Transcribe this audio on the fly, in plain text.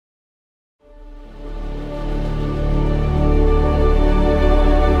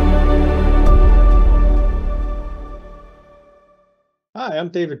I'm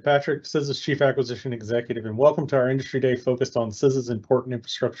David Patrick, CISA's Chief Acquisition Executive, and welcome to our Industry Day focused on CISA's important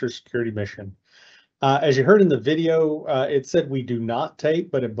infrastructure security mission. As you heard in the video, it said we do not tape,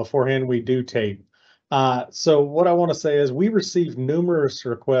 but beforehand we do tape. So what I want to say is we received numerous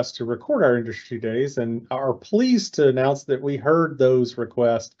requests to record our Industry Days and are pleased to announce that we heard those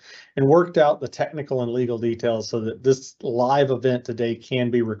requests and worked out the technical and legal details so that this live event today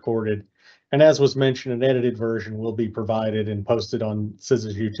can be recorded. And as was mentioned, an edited version will be provided and posted on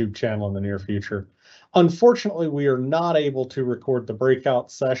CISA's YouTube channel in the near future. Unfortunately, we are not able to record the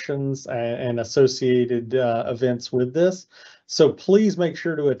breakout sessions and associated events with this. So please make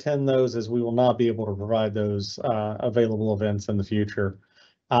sure to attend those, as we will not be able to provide those available events in the future.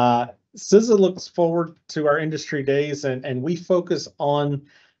 CISA looks forward to our Industry Days, and we focus on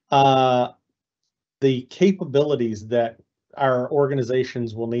the capabilities that our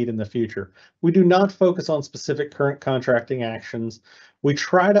organizations will need in the future. We do not focus on specific current contracting actions. We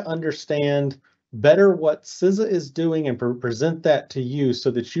try to understand better what CISA is doing and present that to you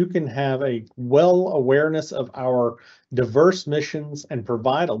so that you can have a well awareness of our diverse missions and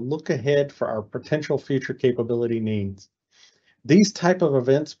provide a look ahead for our potential future capability needs. These type of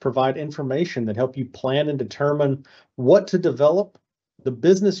events provide information that help you plan and determine what to develop, the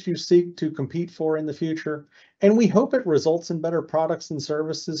business you seek to compete for in the future, and we hope it results in better products and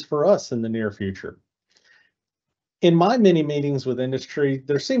services for us in the near future. In my many meetings with industry,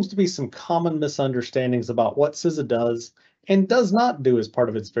 there seems to be some common misunderstandings about what CISA does and does not do as part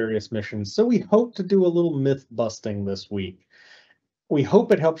of its various missions, so we hope to do a little myth busting this week. We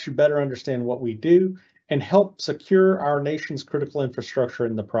hope it helps you better understand what we do and help secure our nation's critical infrastructure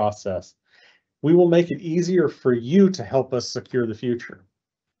in the process. We will make it easier for you to help us secure the future.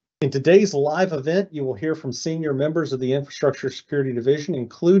 In today's live event, you will hear from senior members of the Infrastructure Security Division,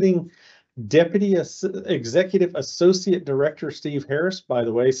 including Deputy Executive Associate Director Steve Harris. By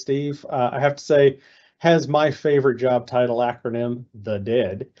the way, Steve, I have to say, has my favorite job title acronym, The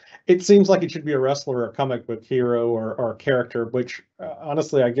Dead. It seems like it should be a wrestler or a comic book hero or character, which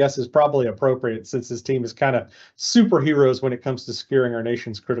honestly, I guess is probably appropriate since his team is kind of superheroes when it comes to securing our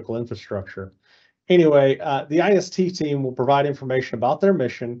nation's critical infrastructure. Anyway, the IST team will provide information about their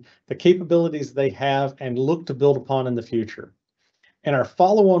mission, the capabilities they have, and look to build upon in the future. In our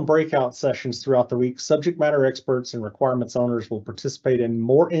follow-on breakout sessions throughout the week, subject matter experts and requirements owners will participate in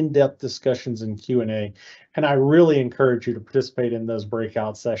more in-depth discussions and Q&A, and I really encourage you to participate in those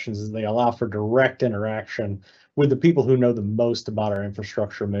breakout sessions as they allow for direct interaction with the people who know the most about our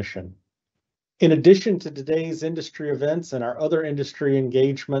infrastructure mission. In addition to today's industry events and our other industry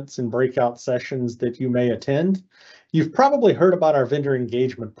engagements and breakout sessions that you may attend, you've probably heard about our vendor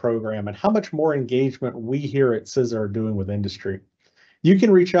engagement program and how much more engagement we here at CISA are doing with industry. You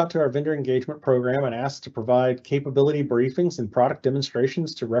can reach out to our vendor engagement program and ask to provide capability briefings and product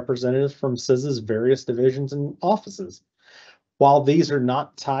demonstrations to representatives from CISA's various divisions and offices. While these are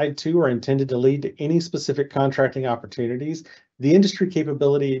not tied to or intended to lead to any specific contracting opportunities, the industry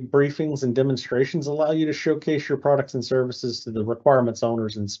capability briefings and demonstrations allow you to showcase your products and services to the requirements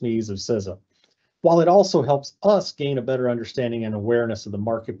owners and SMEs of CISA, while it also helps us gain a better understanding and awareness of the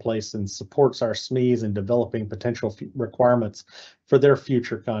marketplace and supports our SMEs in developing potential requirements for their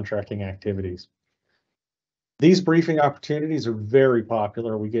future contracting activities. These briefing opportunities are very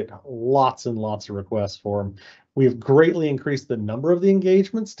popular. We get lots and lots of requests for them. We have greatly increased the number of the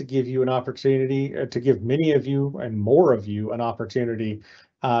engagements to give you an opportunity, to give many of you and more of you an opportunity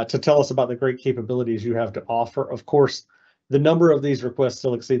to tell us about the great capabilities you have to offer. Of course, the number of these requests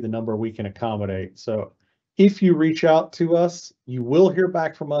still exceed the number we can accommodate. So if you reach out to us, you will hear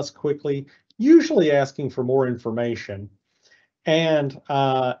back from us quickly, usually asking for more information. And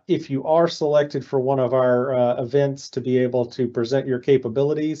if you are selected for one of our events to be able to present your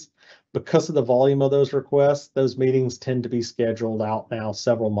capabilities, because of the volume of those requests, those meetings tend to be scheduled out now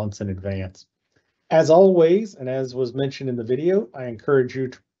several months in advance. As always, and as was mentioned in the video, I encourage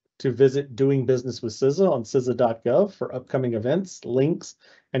you to visit Doing Business with CISA on CISA.gov for upcoming events, links,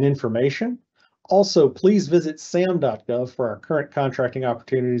 and information. Also, please visit SAM.gov for our current contracting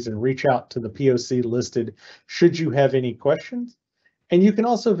opportunities and reach out to the POC listed should you have any questions. And you can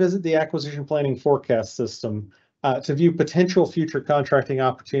also visit the Acquisition Planning Forecast System to view potential future contracting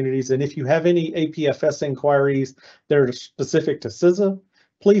opportunities. And if you have any APFS inquiries that are specific to CISA,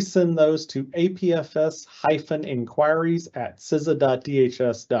 please send those to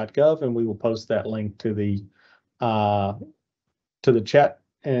apfs-inquiries@cisa.dhs.gov, and we will post that link to the chat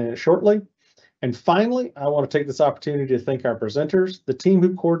shortly. And finally, I want to take this opportunity to thank our presenters, the team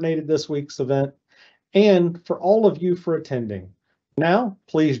who coordinated this week's event, and for all of you for attending. Now,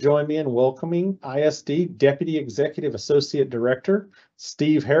 please join me in welcoming ISD Deputy Executive Associate Director,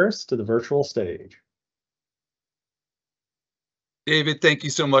 Steve Harris to the virtual stage. David, thank you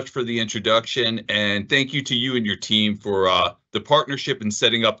so much for the introduction, and thank you to you and your team for the partnership in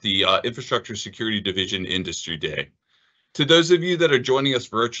setting up the Infrastructure Security Division Industry Day. To those of you that are joining us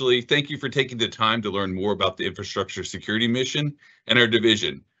virtually, thank you for taking the time to learn more about the infrastructure security mission and our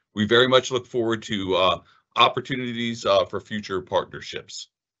division. We very much look forward to opportunities for future partnerships.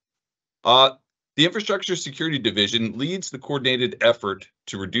 The Infrastructure Security Division leads the coordinated effort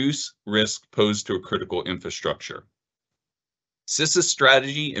to reduce risk posed to a critical infrastructure. CISA's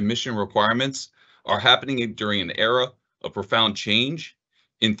strategy and mission requirements are happening during an era of profound change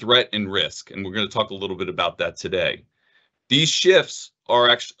in threat and risk, and we're going to talk a little bit about that today. These shifts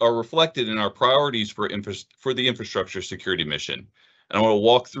are reflected in our priorities for the infrastructure security mission, and I want to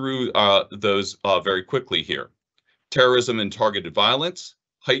walk through those very quickly here. Terrorism and targeted violence,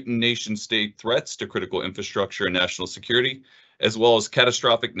 heightened nation-state threats to critical infrastructure and national security, as well as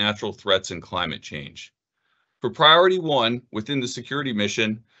catastrophic natural threats and climate change. For priority one within the security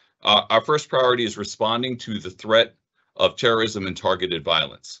mission, our first priority is responding to the threat of terrorism and targeted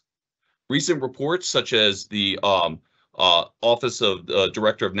violence. Recent reports such as the Office of the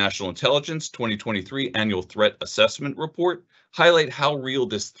Director of National Intelligence 2023 Annual Threat Assessment Report highlight how real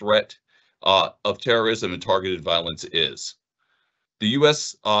this threat of terrorism and targeted violence is. The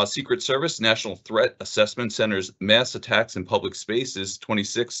U.S. Secret Service National Threat Assessment Center's Mass Attacks in Public Spaces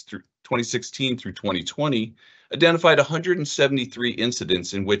 2016 through 2020 identified 173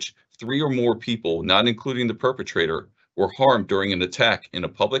 incidents in which 3 or more people, not including the perpetrator, were harmed during an attack in a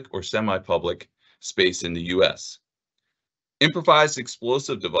public or semi-public space in the U.S. Improvised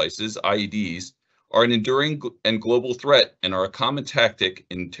explosive devices, IEDs, are an enduring and global threat and are a common tactic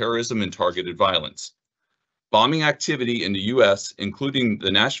in terrorism and targeted violence. Bombing activity in the U.S., including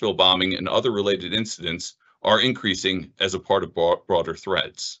the Nashville bombing and other related incidents, are increasing as a part of broader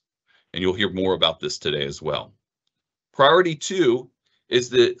threats. And you'll hear more about this today as well. Priority 2 is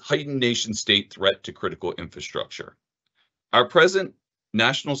the heightened nation-state threat to critical infrastructure. Our present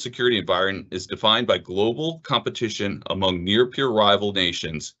national security environment is defined by global competition among near-peer rival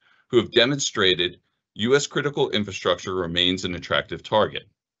nations who have demonstrated U.S. critical infrastructure remains an attractive target.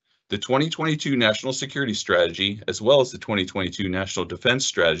 The 2022 National Security Strategy, as well as the 2022 National Defense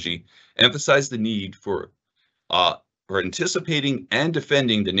Strategy, emphasize the need for anticipating and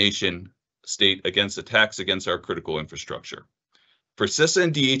defending the nation state against attacks against our critical infrastructure. For CISA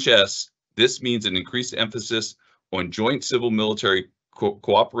and DHS, this means an increased emphasis on joint civil-military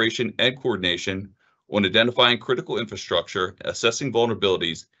cooperation and coordination, on identifying critical infrastructure, assessing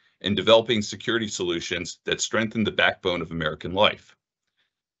vulnerabilities, and developing security solutions that strengthen the backbone of American life.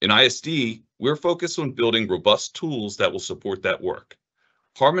 In ISD, we're focused on building robust tools that will support that work.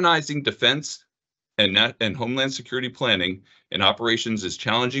 Harmonizing defense and homeland security planning and operations is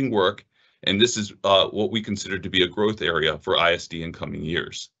challenging work, and this is what we consider to be a growth area for ISD in coming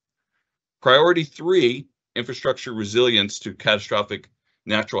years. Priority 3, infrastructure resilience to catastrophic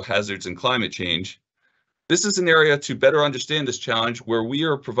natural hazards and climate change. This is an area to better understand this challenge where we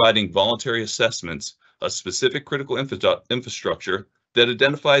are providing voluntary assessments of specific critical infrastructure that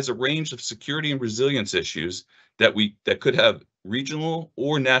identifies a range of security and resilience issues that could have regional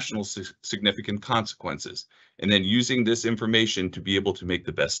or national significant consequences, and then using this information to be able to make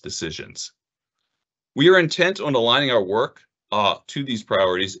the best decisions. We are intent on aligning our work to these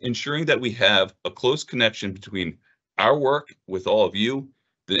priorities, ensuring that we have a close connection between our work with all of you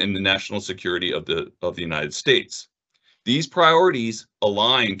and the national security of the United States. These priorities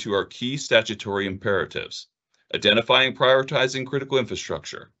align to our key statutory imperatives: identifying, prioritizing critical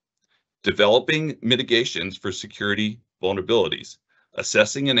infrastructure, developing mitigations for security vulnerabilities,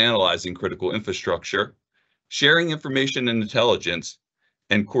 assessing and analyzing critical infrastructure, sharing information and intelligence,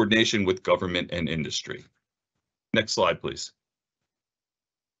 and coordination with government and industry. Next slide, please.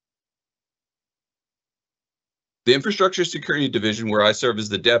 The Infrastructure Security Division, where I serve as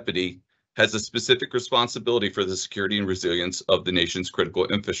the deputy, has a specific responsibility for the security and resilience of the nation's critical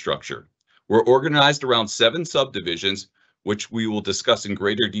infrastructure. We're organized around 7 subdivisions, which we will discuss in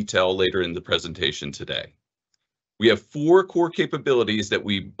greater detail later in the presentation today. We have 4 core capabilities that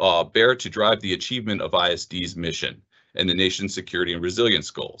we bear to drive the achievement of ISD's mission and the nation's security and resilience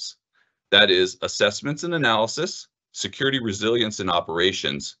goals. That is assessments and analysis, security resilience and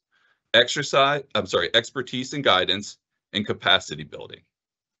operations, expertise and guidance, and capacity building.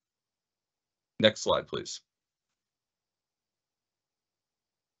 Next slide, please.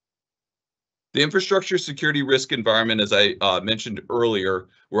 The infrastructure security risk environment, as I mentioned earlier,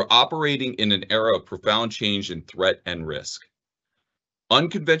 we're operating in an era of profound change in threat and risk.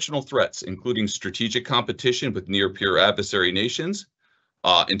 Unconventional threats, including strategic competition with near-peer adversary nations,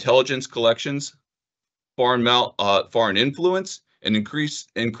 intelligence collections, foreign influence, and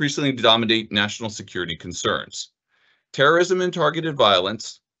increasingly dominate national security concerns. Terrorism and targeted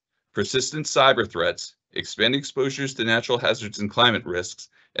violence, persistent cyber threats, expanding exposures to natural hazards and climate risks,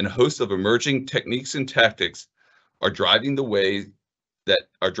 and a host of emerging techniques and tactics are driving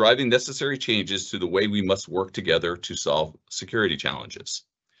necessary changes to the way we must work together to solve security challenges.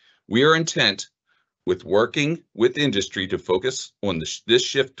 We are intent with working with industry to focus on this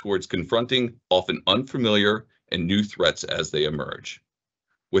shift towards confronting often unfamiliar and new threats as they emerge.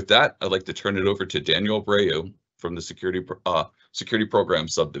 With that, I'd like to turn it over to Daniel Abreu from the Security Program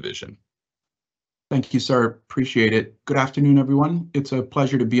Subdivision. Thank you, sir. Appreciate it. Good afternoon, everyone. It's a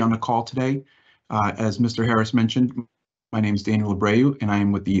pleasure to be on the call today. As Mr. Harris mentioned, my name is Daniel Abreu, and I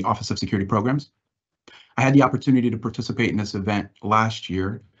am with the Office of Security Programs. I had the opportunity to participate in this event last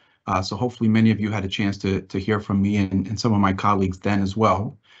year, so hopefully many of you had a chance to hear from me and some of my colleagues then as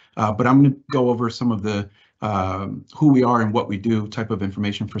well. But I'm going to go over some of the who we are and what we do type of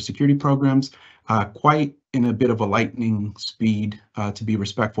information for security programs, quite in a bit of a lightning speed to be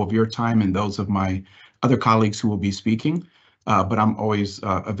respectful of your time and those of my other colleagues who will be speaking. But I'm always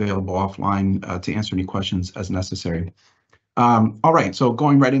available offline to answer any questions as necessary. All right, so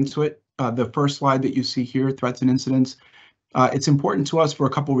going right into it, the first slide that you see here, threats and incidents, it's important to us for a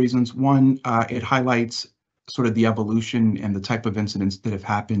couple reasons. One, it highlights sort of the evolution and the type of incidents that have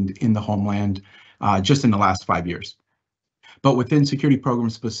happened in the homeland just in the last 5 years. But within security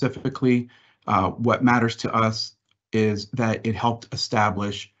programs specifically, what matters to us is that it helped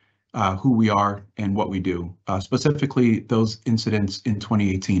establish who we are and what we do, specifically those incidents in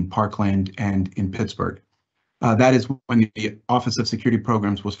 2018, Parkland and in Pittsburgh. That is when the Office of Security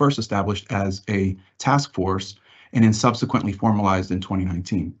Programs was first established as a task force and then subsequently formalized in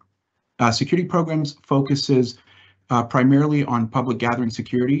 2019. Security programs focuses primarily on public gathering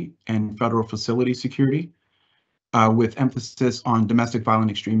security and federal facility security, with emphasis on domestic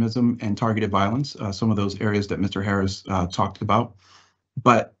violent extremism and targeted violence, some of those areas that Mr. Harris talked about.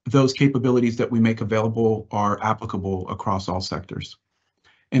 But those capabilities that we make available are applicable across all sectors.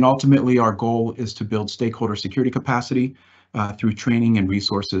 And ultimately, our goal is to build stakeholder security capacity through training and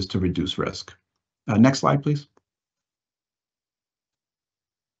resources to reduce risk. Next slide, please.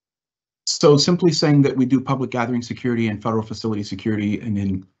 So simply saying that we do public gathering security and federal facility security and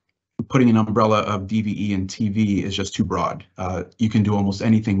then putting an umbrella of DVE and TV is just too broad. You can do almost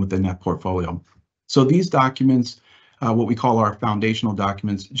anything within that portfolio. So these documents, what we call our foundational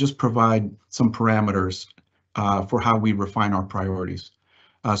documents, just provide some parameters for how we refine our priorities.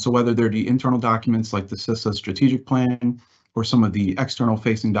 So whether they're the internal documents like the CISA strategic plan or some of the external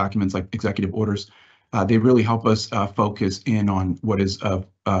facing documents like executive orders, they really help us focus in on what is of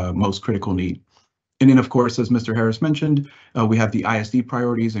most critical need. And then, of course, as Mr. Harris mentioned, we have the ISD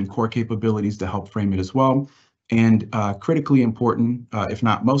priorities and core capabilities to help frame it as well. And critically important, if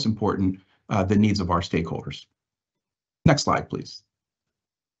not most important, the needs of our stakeholders. Next slide, please.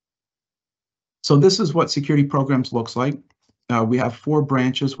 So this is what security programs looks like. We have 4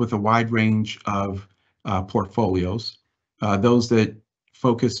 branches with a wide range of portfolios. Those that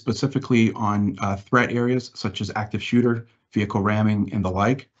focus specifically on threat areas such as active shooter, vehicle ramming, and the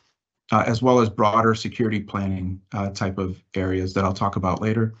like, as well as broader security planning type of areas that I'll talk about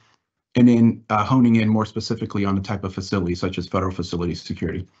later. And then honing in more specifically on the type of facility such as federal facility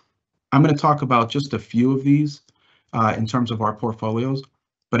security. I'm going to talk about just a few of these in terms of our portfolios.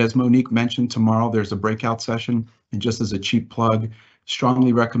 But as Monique mentioned, tomorrow there's a breakout session. And just as a cheap plug,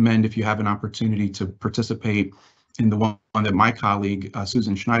 strongly recommend if you have an opportunity to participate in the one that my colleague,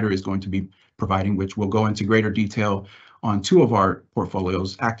 Susan Schneider, is going to be providing, which will go into greater detail on 2 of our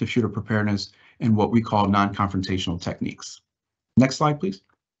portfolios, active shooter preparedness and what we call non-confrontational techniques. Next slide, please.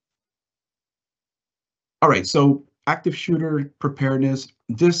 All right, so active shooter preparedness,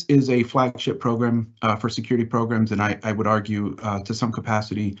 this is a flagship program for security programs, and I would argue to some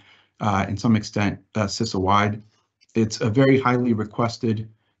capacity, in some extent, CISA-wide. It's a very highly requested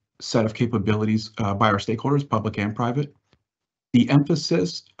set of capabilities by our stakeholders, public and private. The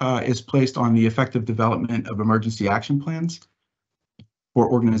emphasis is placed on the effective development of emergency action plans for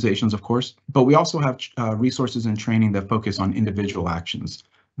organizations, of course, but we also have resources and training that focus on individual actions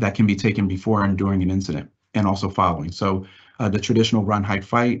that can be taken before and during an incident and also following. So the traditional run, hide,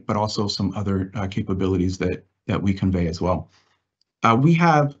 fight, but also some other capabilities that we convey as well. We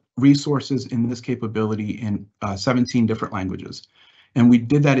have resources in this capability in 17 different languages. And we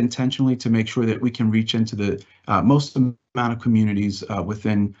did that intentionally to make sure that we can reach into the most amount of communities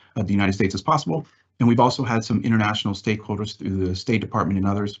within the United States as possible. And we've also had some international stakeholders through the State Department and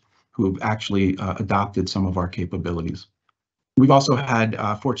others who have actually adopted some of our capabilities. We've also had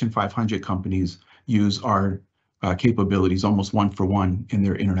Fortune 500 companies use our capabilities almost one for one in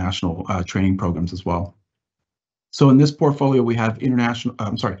their international training programs as well. So in this portfolio, we have in-person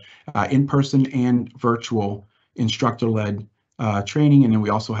and virtual instructor-led training, and then we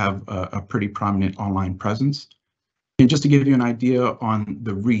also have a pretty prominent online presence. And just to give you an idea on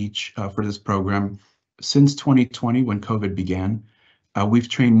the reach for this program, since 2020, when COVID began, we've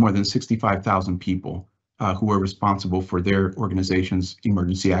trained more than 65,000 people who are responsible for their organization's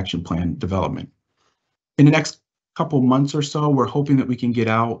emergency action plan development. In the next couple months or so, we're hoping that we can get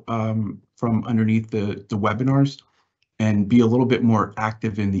out from underneath the webinars and be a little bit more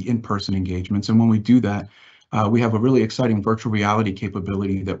active in the in-person engagements. And when we do that, we have a really exciting virtual reality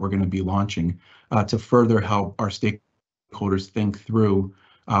capability that we're going to be launching to further help our stakeholders think through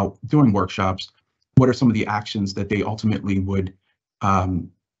doing workshops. What are some of the actions that they ultimately would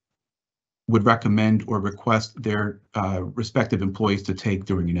recommend or request their respective employees to take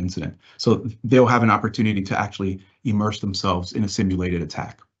during an incident? So they'll have an opportunity to actually immerse themselves in a simulated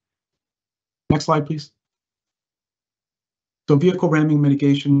attack. Next slide, please. So vehicle ramming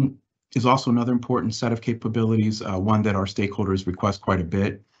mitigation is also another important set of capabilities, one that our stakeholders request quite a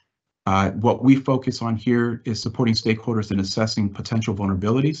bit. What we focus on here is supporting stakeholders in assessing potential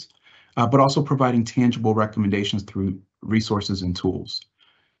vulnerabilities, but also providing tangible recommendations through resources and tools.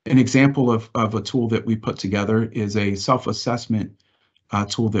 An example of a tool that we put together is a self-assessment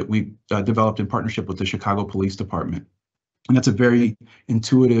tool that we developed in partnership with the Chicago Police Department. And that's a very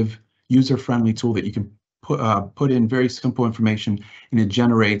intuitive, user-friendly tool that you can put in very simple information, and it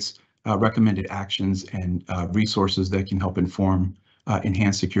generates recommended actions and resources that can help inform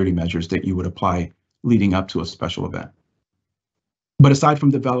enhanced security measures that you would apply leading up to a special event. But aside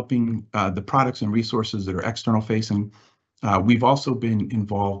from developing the products and resources that are external facing, we've also been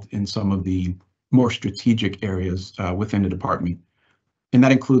involved in some of the more strategic areas within the department. And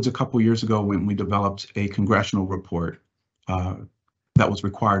that includes a couple years ago when we developed a congressional report that was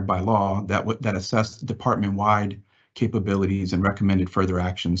required by law that assessed department-wide capabilities and recommended further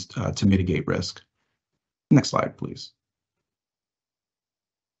actions to mitigate risk. Next slide, please.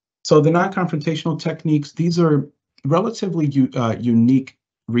 So the non-confrontational techniques, these are relatively unique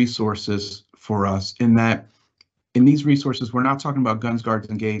resources for us in that in these resources, we're not talking about guns, guards,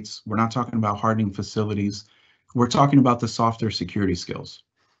 and gates. We're not talking about hardening facilities. We're talking about the softer security skills.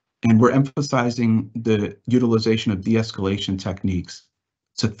 And we're emphasizing the utilization of de-escalation techniques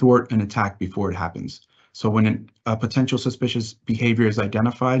to thwart an attack before it happens. So when a potential suspicious behavior is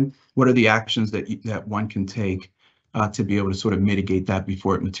identified, what are the actions that one can take to be able to sort of mitigate that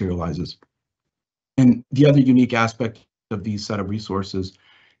before it materializes? And the other unique aspect of these set of resources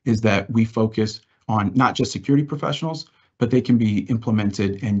is that we focus on not just security professionals, but they can be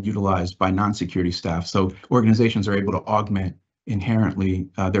implemented and utilized by non-security staff. So organizations are able to augment inherently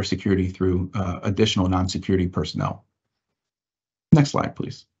their security through additional non-security personnel. Next slide,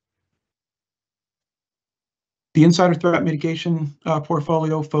 please. The insider threat mitigation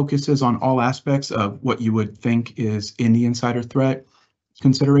portfolio focuses on all aspects of what you would think is in the insider threat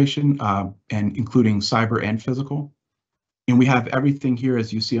consideration, and including cyber and physical. And we have everything here,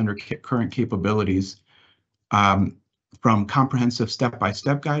 as you see under current capabilities, from comprehensive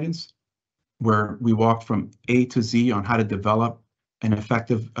step-by-step guidance, where we walk from A to Z on how to develop an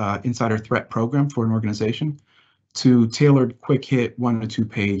effective insider threat program for an organization, to tailored quick hit 1 to 2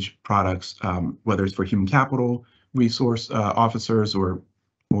 page products, whether it's for human capital, resource officers, or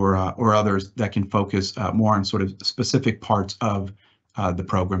others that can focus more on sort of specific parts of the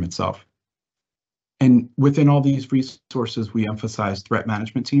program itself. And within all these resources, we emphasize threat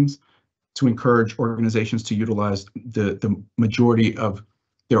management teams to encourage organizations to utilize the majority of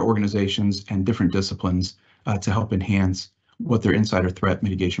their organizations and different disciplines to help enhance what their insider threat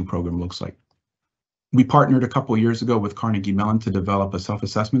mitigation program looks like. We partnered a couple of years ago with Carnegie Mellon to develop a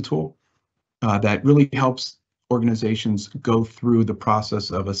self-assessment tool that really helps organizations go through the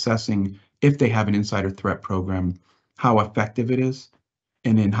process of assessing if they have an insider threat program, how effective it is,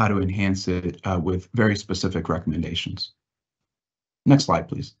 and then how to enhance it with very specific recommendations. Next slide,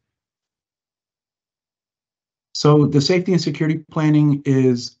 please. So the safety and security planning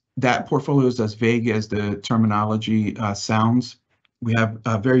that portfolio is as vague as the terminology sounds. We have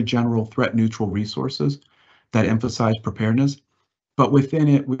very general threat neutral resources that emphasize preparedness, but within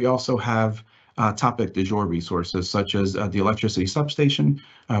it, we also have topic du jour resources such as the electricity substation,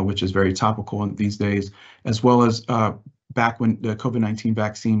 which is very topical these days, as well as back when the COVID-19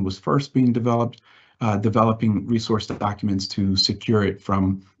 vaccine was first being developed, developing resource documents to secure it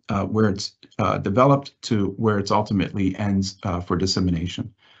from where it's developed to where it's ultimately ends for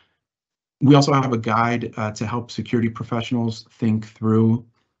dissemination. We also have a guide to help security professionals think through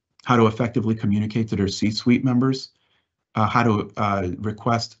how to effectively communicate to their C-suite members, how to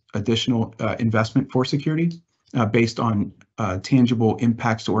request additional investment for security based on tangible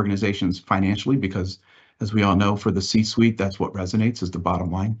impacts to organizations financially, because as we all know, for the C-suite, that's what resonates, is the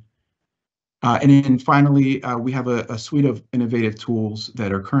bottom line. And then finally, we have a suite of innovative tools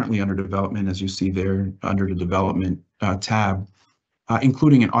that are currently under development, as you see there under the development tab,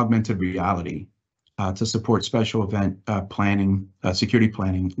 including an augmented reality to support special event planning, security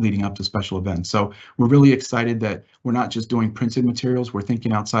planning leading up to special events. So we're really excited that we're not just doing printed materials, we're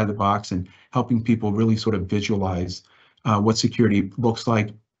thinking outside the box and helping people really sort of visualize what security looks like,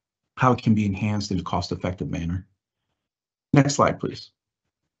 how it can be enhanced in a cost-effective manner. Next slide, please.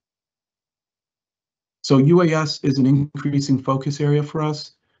 So UAS is an increasing focus area for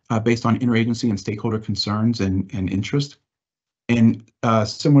us based on interagency and stakeholder concerns and interest. And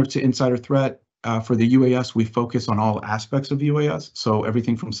similar to insider threat, for the UAS, we focus on all aspects of UAS, so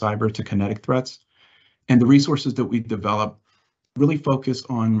everything from cyber to kinetic threats. And the resources that we develop really focus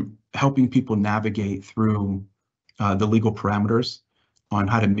on helping people navigate through the legal parameters on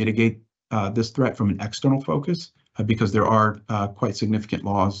how to mitigate this threat from an external focus, because there are quite significant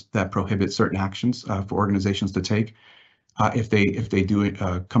laws that prohibit certain actions for organizations to take if they do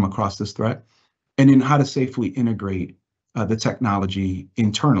come across this threat, and in how to safely integrate the technology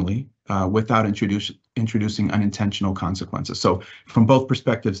internally without introducing unintentional consequences. So from both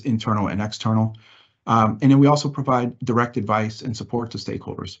perspectives, internal and external. And then we also provide direct advice and support to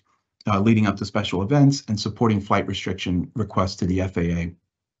stakeholders leading up to special events and supporting flight restriction requests to the FAA.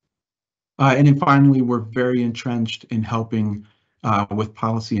 And then finally, we're very entrenched in helping with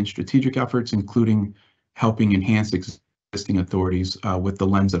policy and strategic efforts, including helping enhance existing authorities with the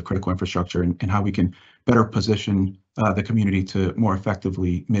lens of critical infrastructure and how we can better position the community to more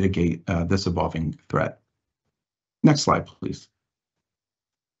effectively mitigate this evolving threat. Next slide, please.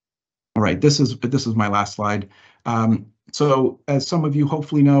 All right, this is my last slide. So as some of you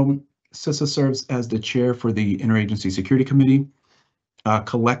hopefully know, CISA serves as the chair for the Interagency Security Committee.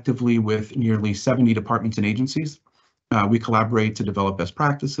 Collectively with nearly 70 departments and agencies. We collaborate to develop best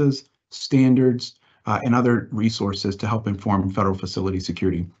practices, standards, and other resources to help inform federal facility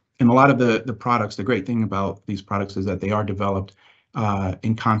security. And a lot of the products, the great thing about these products is that they are developed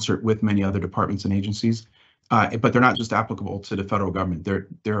in concert with many other departments and agencies, but they're not just applicable to the federal government. There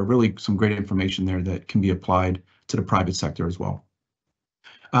are really some great information there that can be applied to the private sector as well.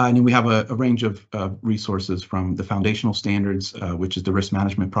 And then we have a range of resources from the foundational standards, which is the risk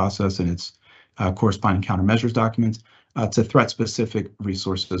management process and its corresponding countermeasures documents, to threat-specific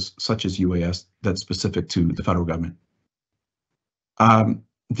resources such as UAS that's specific to the federal government.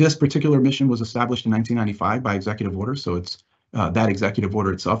 This particular mission was established in 1995 by executive order, so it's that executive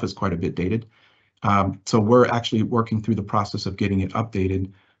order itself is quite a bit dated. So we're actually working through the process of getting it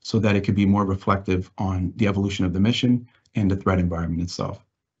updated so that it could be more reflective on the evolution of the mission and the threat environment itself.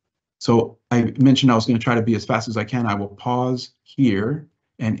 So I mentioned I was going to try to be as fast as I can. I will pause here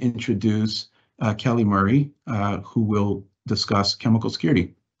and introduce Kelly Murray, who will discuss chemical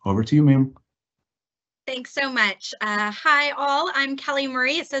security. Over to you, ma'am. Thanks so much. Hi, all. I'm Kelly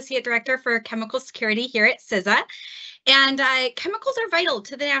Murray, Associate Director for Chemical Security here at CISA. And chemicals are vital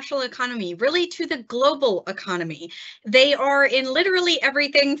to the national economy, really to the global economy. They are in literally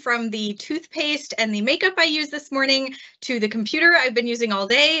everything from the toothpaste and the makeup I used this morning, to the computer I've been using all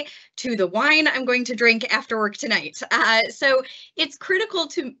day, to the wine I'm going to drink after work tonight. So it's critical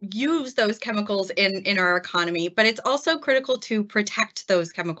to use those chemicals in our economy, but it's also critical to protect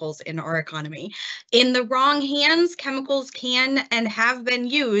those chemicals in our economy. In the wrong hands, chemicals can and have been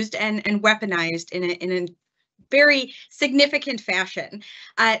used and weaponized in a very significant fashion.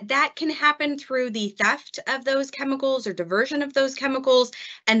 That can happen through the theft of those chemicals or diversion of those chemicals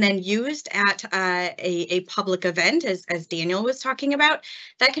and then used at a public event, as Daniel was talking about.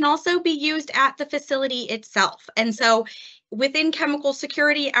 That can also be used at the facility itself. And so within chemical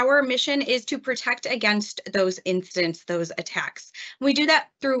security, our mission is to protect against those incidents, those attacks. We do that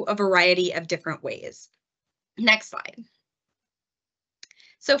through a variety of different ways. Next slide.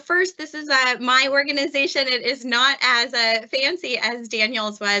 So first, this is my organization. It is not as fancy as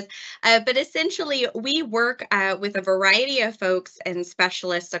Daniel's was, but essentially we work with a variety of folks and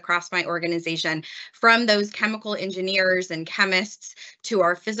specialists across my organization, from those chemical engineers and chemists to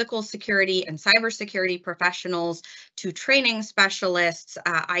our physical security and cybersecurity professionals to training specialists,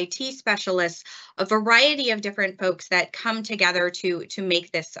 IT specialists, a variety of different folks that come together to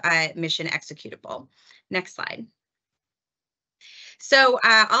make this mission executable. Next slide. So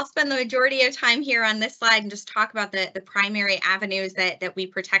I'll spend the majority of time here on this slide and just talk about the primary avenues that we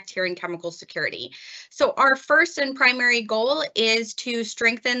protect here in chemical security. So our first and primary goal is to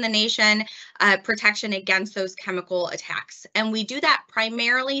strengthen the nation protection against those chemical attacks. And we do that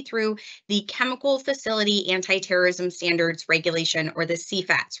primarily through the Chemical Facility Anti-Terrorism Standards Regulation, or the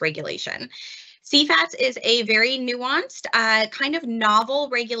CFATS regulation. CFATS is a very nuanced, kind of novel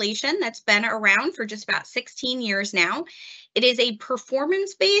regulation that's been around for just about 16 years now. It is a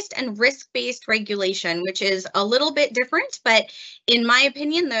performance-based and risk-based regulation, which is a little bit different, but in my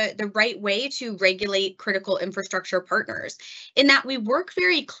opinion, the right way to regulate critical infrastructure partners, in that we work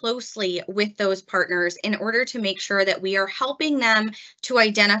very closely with those partners in order to make sure that we are helping them to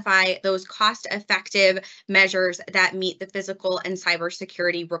identify those cost-effective measures that meet the physical and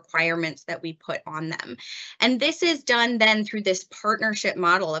cybersecurity requirements that we put on them. And this is done then through this partnership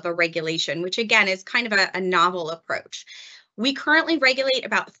model of a regulation, which again is kind of a novel approach. We currently regulate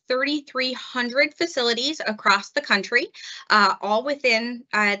about 3,300 facilities across the country, all within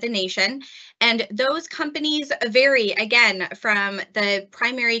the nation. And those companies vary, again, from the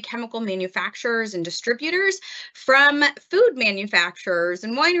primary chemical manufacturers and distributors, from food manufacturers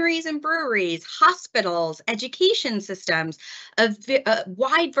and wineries and breweries, hospitals, education systems, a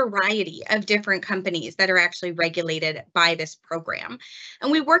wide variety of different companies that are actually regulated by this program.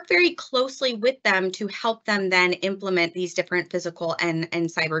 And we work very closely with them to help them then implement these different physical and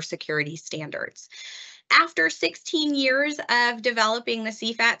cybersecurity standards. After 16 years of developing the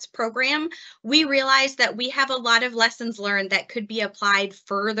CFATS program, we realized that we have a lot of lessons learned that could be applied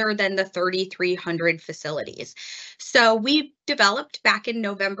further than the 3,300 facilities. So we developed back in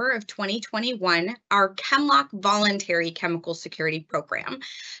November of 2021 our ChemLock Voluntary Chemical Security Program.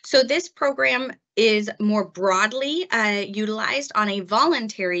 So this program is more broadly utilized on a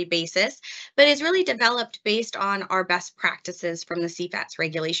voluntary basis, but is really developed based on our best practices from the CFATS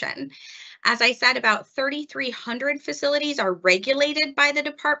regulation. As I said, about 3,300 facilities are regulated by the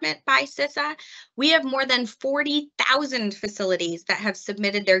department by CISA. We have more than 40,000 facilities that have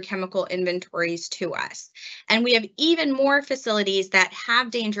submitted their chemical inventories to us. And we have even more facilities that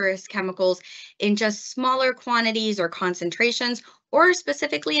have dangerous chemicals in just smaller quantities or concentrations, or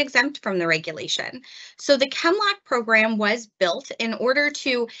specifically exempt from the regulation. So the ChemLock program was built in order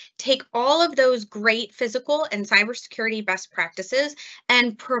to take all of those great physical and cybersecurity best practices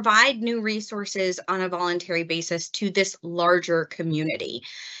and provide new resources on a voluntary basis to this larger community.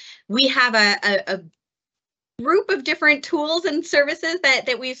 We have a group of different tools and services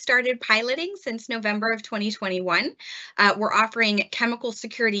that we've started piloting since November of 2021. We're offering chemical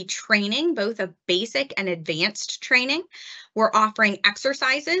security training, both a basic and advanced training. We're offering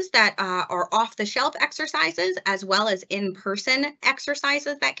exercises that are off-the-shelf exercises, as well as in-person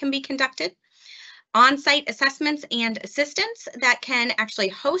exercises that can be conducted. On-site assessments and assistance that can actually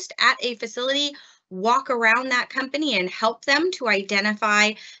host at a facility, walk around that company and help them to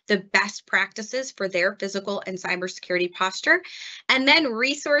identify the best practices for their physical and cybersecurity posture, and then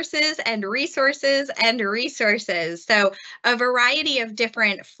resources and resources and resources. So a variety of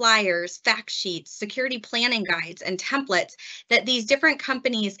different flyers, fact sheets, security planning guides, and templates that these different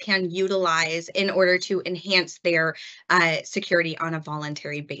companies can utilize in order to enhance their security on a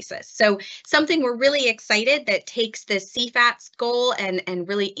voluntary basis. So something we're really excited that takes the CFATS goal and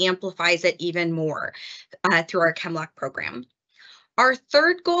really amplifies it even more through our ChemLock program. Our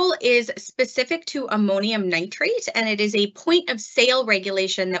third goal is specific to ammonium nitrate, and it is a point of sale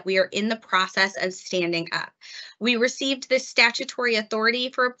regulation that we are in the process of standing up. We received this statutory authority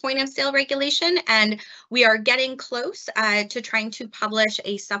for a point of sale regulation, and we are getting close to trying to publish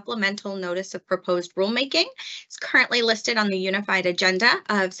a supplemental notice of proposed rulemaking. It's currently listed on the unified agenda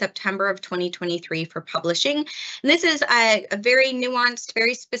of September of 2023 for publishing. And this is a very nuanced,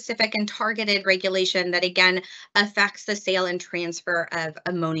 very specific and targeted regulation that again affects the sale and transfer of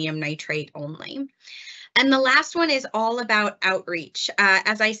ammonium nitrate only. And the last one is all about outreach.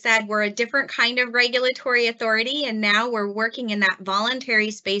 As I said, we're a different kind of regulatory authority, and now we're working in that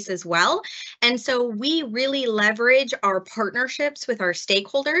voluntary space as well. And so we really leverage our partnerships with our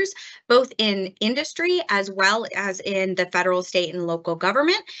stakeholders, both in industry as well as in the federal, state, and local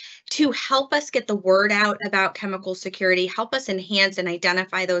government, to help us get the word out about chemical security, help us enhance and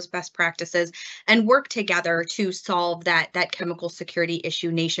identify those best practices, and work together to solve that chemical security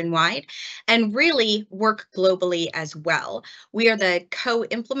issue nationwide, and really work globally as well. We are the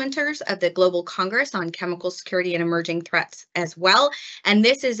co-implementers of the Global Congress on Chemical Security and Emerging Threats as well. And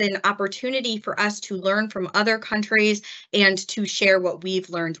this is an opportunity for us to learn from other countries and to share what we've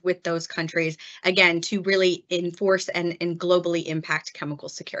learned with those countries, again, to really enforce and globally impact chemical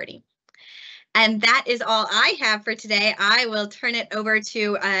security. And that is all I have for today. I will turn it over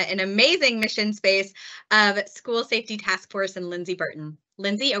to an amazing mission space of School Safety Task Force and Lindsay Burton.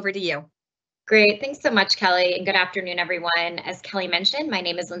 Lindsay, over to you. Great, thanks so much, Kelly, and good afternoon, everyone. As Kelly mentioned, my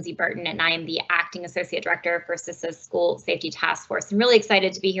name is Lindsay Burton, and I am the Acting Associate Director for CISA's School Safety Task Force. I'm really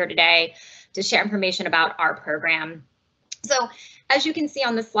excited to be here today to share information about our program. So, as you can see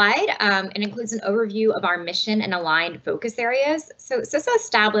on the slide, it includes an overview of our mission and aligned focus areas. So CISA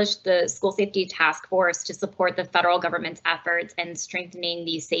established the School Safety Task Force to support the federal government's efforts in strengthening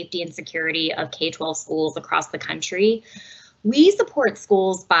the safety and security of K-12 schools across the country. We support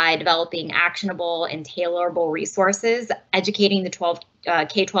schools by developing actionable and tailorable resources, educating the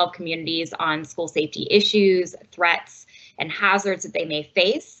K-12 communities on school safety issues, threats, and hazards that they may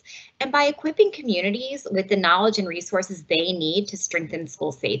face, and by equipping communities with the knowledge and resources they need to strengthen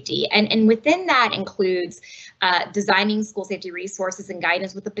school safety. And within that includes designing school safety resources and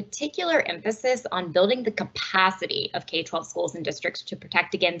guidance with a particular emphasis on building the capacity of K-12 schools and districts to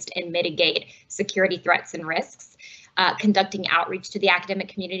protect against and mitigate security threats and risks, conducting outreach to the academic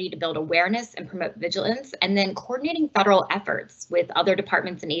community to build awareness and promote vigilance, and then coordinating federal efforts with other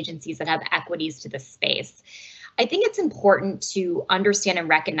departments and agencies that have equities to this space. I think it's important to understand and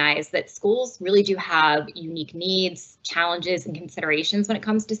recognize that schools really do have unique needs, challenges, and considerations when it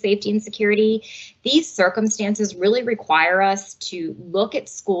comes to safety and security. These circumstances really require us to look at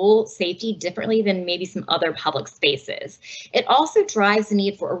school safety differently than maybe some other public spaces. It also drives the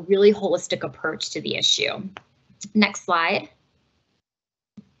need for a really holistic approach to the issue. Next slide.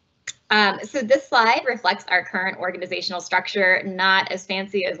 So this slide reflects our current organizational structure, not as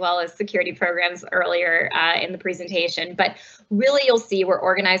fancy as well as security programs earlier in the presentation, but really you'll see we're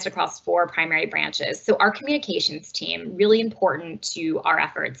organized across 4 primary branches. So our communications team, really important to our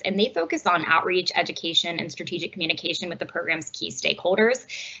efforts, and they focus on outreach, education, and strategic communication with the program's key stakeholders.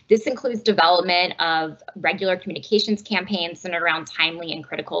 This includes development of regular communications campaigns centered around timely and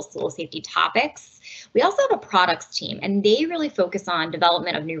critical school safety topics. We also have a products team, and they really focus on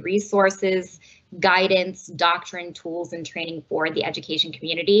development of new resources, guidance, doctrine, tools, and training for the education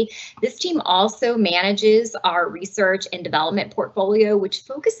community. This team also manages our research and development portfolio, which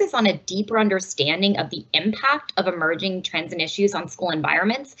focuses on a deeper understanding of the impact of emerging trends and issues on school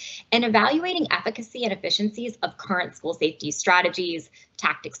environments and evaluating efficacy and efficiencies of current school safety strategies,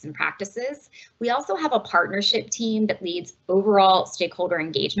 tactics, and practices. We also have a partnership team that leads overall stakeholder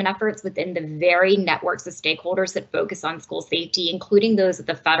engagement efforts within the very networks of stakeholders that focus on school safety, including those at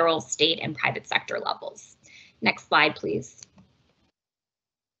the federal, state, and private sector levels. Next slide, please.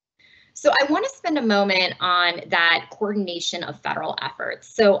 So I want to spend a moment on that coordination of federal efforts.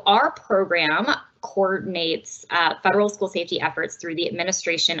 So our program coordinates federal school safety efforts through the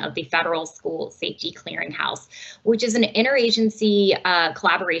administration of the Federal School Safety Clearinghouse, which is an interagency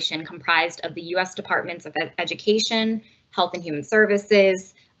collaboration comprised of the U.S. Departments of Education, Health and Human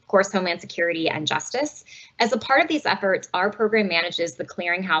Services, of course, Homeland Security and Justice. As a part of these efforts, our program manages the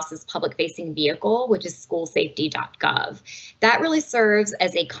clearinghouse's public-facing vehicle, which is schoolsafety.gov. That really serves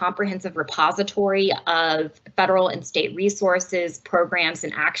as a comprehensive repository of federal and state resources, programs,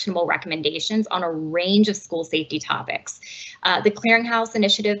 and actionable recommendations on a range of school safety topics. The Clearinghouse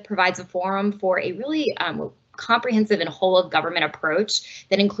Initiative provides a forum for a really comprehensive and whole of government approach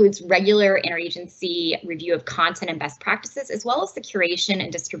that includes regular interagency review of content and best practices, as well as the curation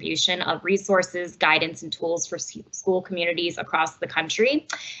and distribution of resources, guidance, and tools for school communities across the country.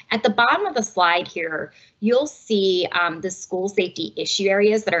 At the bottom of the slide here, you'll see the school safety issue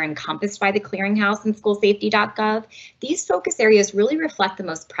areas that are encompassed by the Clearinghouse and schoolsafety.gov. These focus areas really reflect the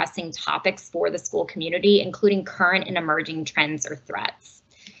most pressing topics for the school community, including current and emerging trends or threats.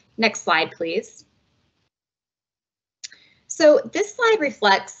 Next slide, please. So this slide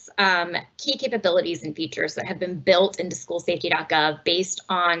reflects key capabilities and features that have been built into schoolsafety.gov based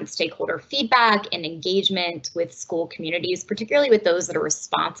on stakeholder feedback and engagement with school communities, particularly with those that are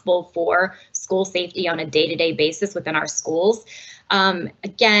responsible for school safety on a day-to-day basis within our schools.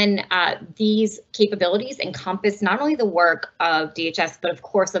 These capabilities encompass not only the work of DHS, but of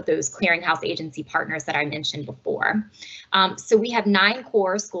course of those clearinghouse agency partners that I mentioned before. So we have 9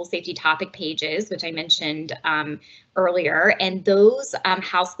 core school safety topic pages, which I mentioned earlier, and those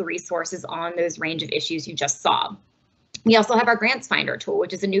house the resources on those range of issues you just saw. We also have our Grants Finder tool,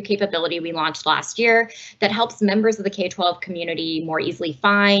 which is a new capability we launched last year that helps members of the K-12 community more easily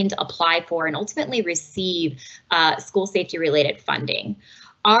find, apply for, and ultimately receive school safety related funding.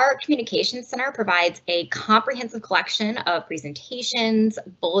 Our Communications Center provides a comprehensive collection of presentations,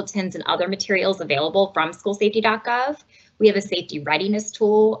 bulletins, and other materials available from schoolsafety.gov. We have a safety readiness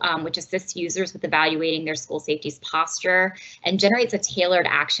tool, which assists users with evaluating their school safety's posture and generates a tailored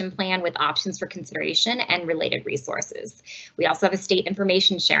action plan with options for consideration and related resources. We also have a state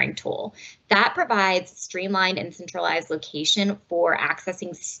information sharing tool that provides streamlined and centralized location for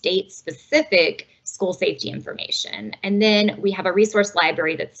accessing state-specific school safety information. And then we have a resource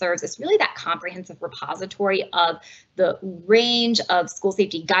library that serves as really that comprehensive repository of the range of school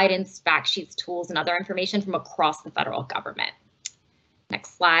safety guidance, fact sheets, tools, and other information from across the federal government.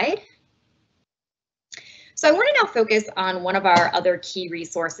 Next slide. So I want to now focus on one of our other key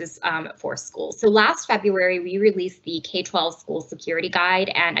resources for schools. So last February, we released the K-12 School Security Guide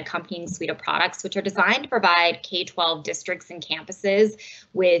and accompanying suite of products, which are designed to provide K-12 districts and campuses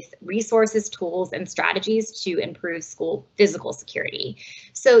with resources, tools, and strategies to improve school physical security.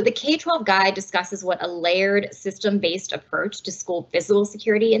 So the K-12 guide discusses what a layered system-based approach to school physical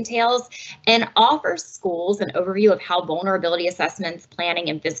security entails and offers schools an overview of how vulnerability assessments,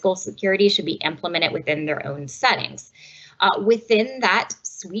 planning, and physical security should be implemented within their own settings. Within that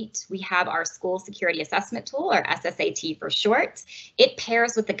suite, we have our School Security Assessment Tool, or SSAT for short. It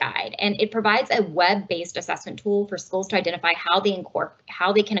pairs with the guide, and it provides a web-based assessment tool for schools to identify how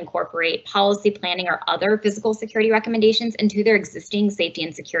they can incorporate policy, planning, or other physical security recommendations into their existing safety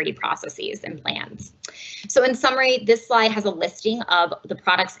and security processes and plans. So in summary, this slide has a listing of the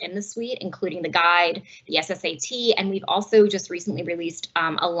products in the suite, including the guide, the SSAT, and we've also just recently released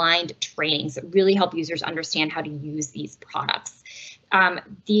aligned trainings that really help users understand how to use these products.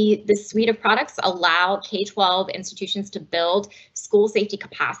 The suite of products allow K-12 institutions to build school safety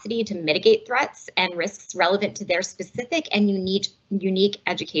capacity to mitigate threats and risks relevant to their specific and unique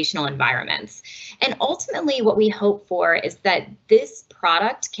educational environments. And ultimately, what we hope for is that this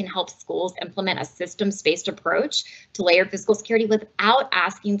product can help schools implement a systems-based approach to layered physical security without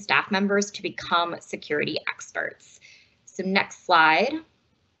asking staff members to become security experts. So next slide.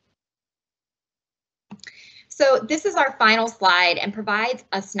 So this is our final slide and provides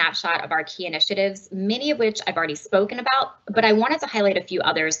a snapshot of our key initiatives, many of which I've already spoken about, but I wanted to highlight a few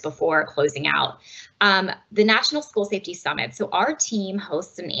others before closing out. The National School Safety Summit. So our team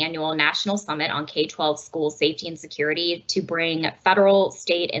hosts an annual national summit on K-12 school safety and security to bring federal,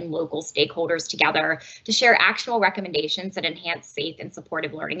 state, and local stakeholders together to share actionable recommendations that enhance safe and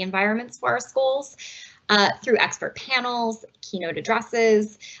supportive learning environments for our schools. Through expert panels, keynote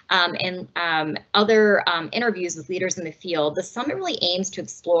addresses, and other interviews with leaders in the field, the summit really aims to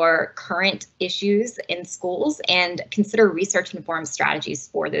explore current issues in schools and consider research-informed strategies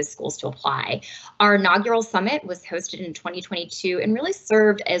for those schools to apply. Our inaugural summit was hosted in 2022 and really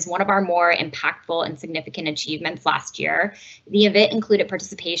served as one of our more impactful and significant achievements last year. The event included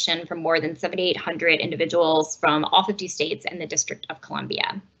participation from more than 7,800 individuals from all 50 states and the District of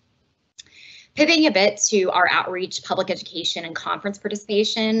Columbia. Pivoting a bit to our outreach, public education, and conference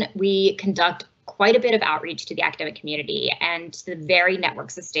participation, we conduct quite a bit of outreach to the academic community and to the varied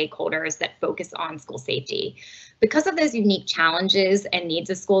networks of stakeholders that focus on school safety. Because of those unique challenges and needs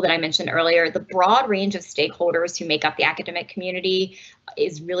of school that I mentioned earlier, the broad range of stakeholders who make up the academic community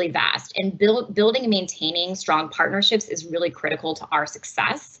is really vast, and building and maintaining strong partnerships is really critical to our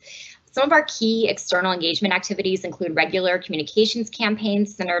success. Some of our key external engagement activities include regular communications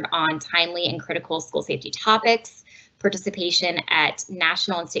campaigns centered on timely and critical school safety topics, participation at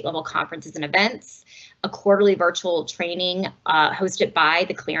national and state level conferences and events, a quarterly virtual training hosted by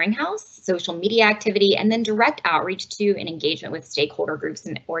the Clearinghouse, social media activity, and then direct outreach to and engagement with stakeholder groups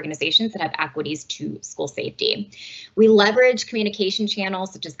and organizations that have equities to school safety. We leverage communication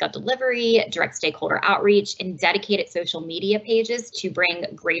channels such as gut delivery, direct stakeholder outreach, and dedicated social media pages to bring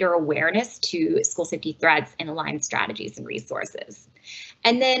greater awareness to school safety threats and align strategies and resources.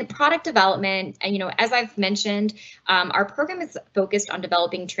 And then product development, as I've mentioned, our program is focused on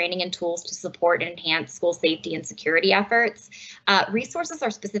developing training and tools to support and enhance school safety and security efforts. Resources are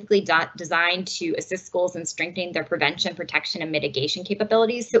specifically designed to assist schools in strengthening their prevention, protection, and mitigation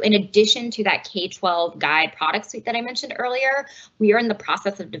capabilities. So in addition to that K-12 guide product suite that I mentioned earlier, we are in the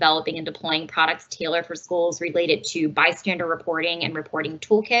process of developing and deploying products tailored for schools related to bystander reporting and reporting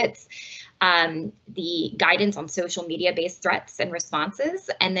toolkits, the guidance on social media-based threats and responses,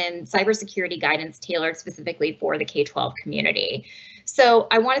 and then cybersecurity guidance tailored specifically for the K-12 community. So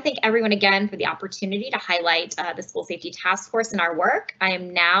I want to thank everyone again for the opportunity to highlight the School Safety Task Force and our work. I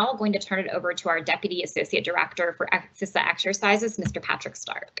am now going to turn it over to our Deputy Associate Director for CISA Exercises, Mr. Patrick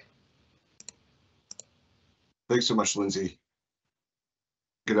Stark. Thanks so much, Lindsay.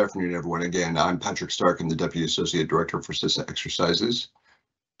 Good afternoon, everyone. Again, I'm Patrick Stark. I'm the Deputy Associate Director for CISA Exercises.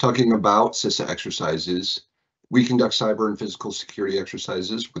 Talking about CISA Exercises, We conduct cyber and physical security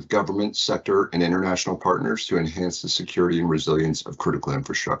exercises with government, sector, and international partners to enhance the security and resilience of critical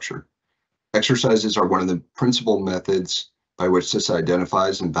infrastructure. Exercises are one of the principal methods by which CISA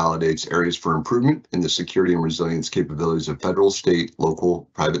identifies and validates areas for improvement in the security and resilience capabilities of federal, state, local,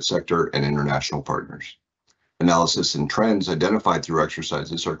 private sector, and international partners. Analysis and trends identified through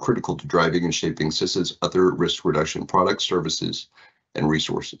exercises are critical to driving and shaping CISA's other risk reduction products, services, and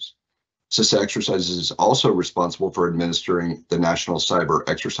resources. CISA Exercises is also responsible for administering the National Cyber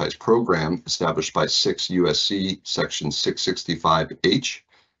Exercise Program established by 6 USC Section 665H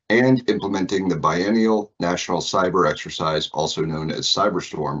and implementing the biennial National Cyber Exercise, also known as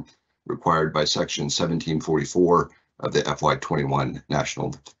Cyberstorm, required by Section 1744 of the FY21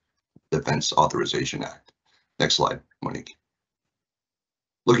 National Defense Authorization Act. Next slide, Monique.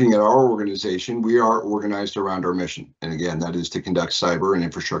 Looking at our organization, we are organized around our mission. And again, that is to conduct cyber and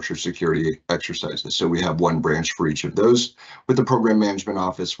infrastructure security exercises. So we have one branch for each of those, with the Program Management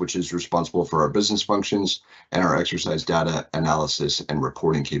Office, which is responsible for our business functions and our exercise data analysis and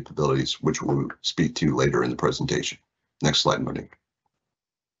reporting capabilities, which we'll speak to later in the presentation. Next slide, Monique.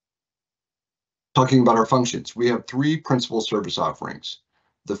 Talking about our functions, we have 3 principal service offerings.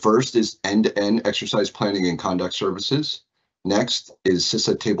 The first is end-to-end exercise planning and conduct services. Next is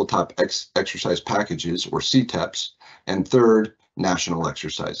CISA Tabletop Exercise Packages, or CTEPs, and third, National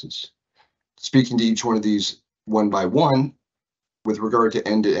Exercises. Speaking to each one of these one by one, with regard to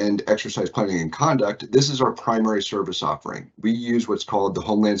end-to-end exercise planning and conduct, this is our primary service offering. We use what's called the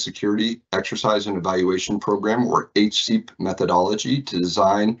Homeland Security Exercise and Evaluation Program, or HCEP methodology, to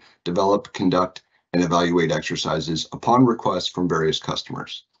design, develop, conduct, and evaluate exercises upon request from various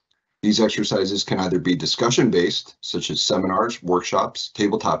customers. These exercises can either be discussion-based, such as seminars, workshops,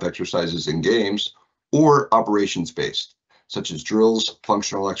 tabletop exercises, and games, or operations-based, such as drills,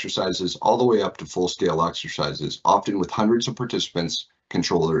 functional exercises, all the way up to full-scale exercises, often with hundreds of participants,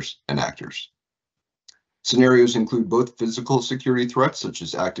 controllers, and actors. Scenarios include both physical security threats, such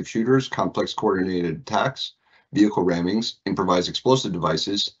as active shooters, complex coordinated attacks, vehicle rammings, improvised explosive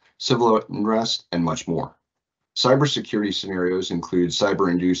devices, civil unrest, and much more. Cybersecurity scenarios include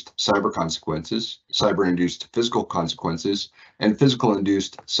cyber-induced cyber consequences, cyber-induced physical consequences, and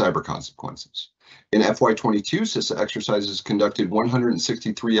physical-induced cyber consequences. In FY22, CISA Exercises conducted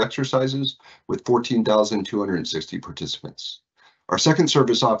 163 exercises with 14,260 participants. Our second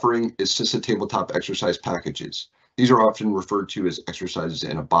service offering is CISA Tabletop Exercise Packages. These are often referred to as exercises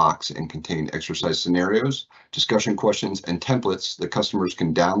in a box and contain exercise scenarios, discussion questions, and templates that customers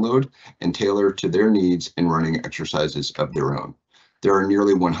can download and tailor to their needs in running exercises of their own. There are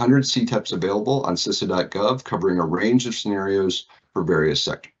nearly 100 CTEPs available on CISA.gov covering a range of scenarios for various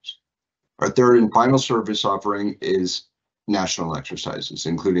sectors. Our third and final service offering is National Exercises,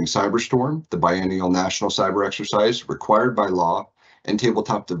 including Cyberstorm, the biennial National Cyber Exercise required by law, and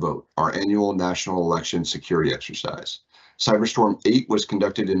Tabletop to Vote, our annual national election security exercise. Cyberstorm 8 was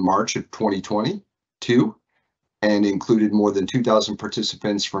conducted in March of 2022 and included more than 2,000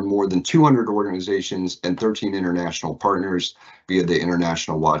 participants from more than 200 organizations and 13 international partners via the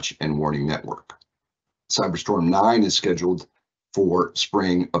International Watch and Warning Network. Cyberstorm 9 is scheduled for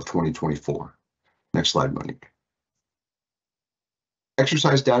spring of 2024. Next slide, Monique.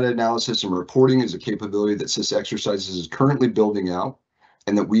 Exercise data analysis and reporting is a capability that CISA Exercises is currently building out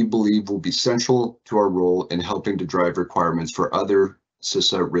and that we believe will be central to our role in helping to drive requirements for other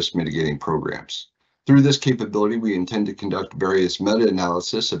CISA risk mitigating programs. Through this capability, we intend to conduct various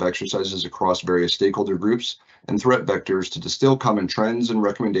meta-analysis of exercises across various stakeholder groups and threat vectors to distill common trends in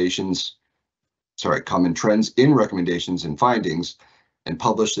recommendations and findings, and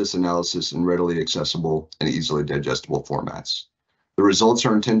publish this analysis in readily accessible and easily digestible formats. The results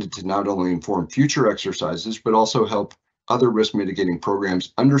are intended to not only inform future exercises, but also help other risk mitigating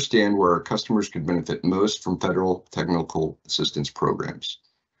programs understand where our customers could benefit most from federal technical assistance programs.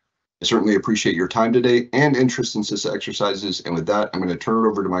 I certainly appreciate your time today and interest in CISA Exercises. And with that, I'm going to turn it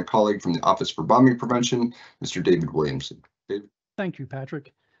over to my colleague from the Office for Bombing Prevention, Mr. David Williamson. David. Thank you,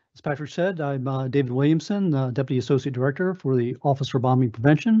 Patrick. As Patrick said, I'm David Williamson, Deputy Associate Director for the Office for Bombing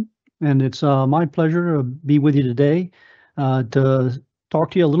Prevention. And it's my pleasure to be with you today to talk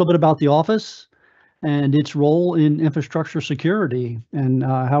to you a little bit about the office and its role in infrastructure security and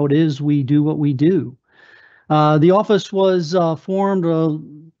how it is we do what we do. The office was formed a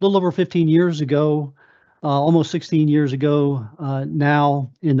little over 15 years ago, almost 16 years ago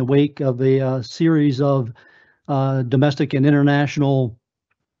now, in the wake of a series of domestic and international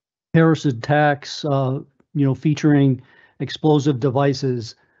terrorist attacks, featuring explosive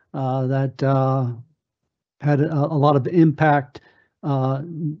devices that had a lot of impact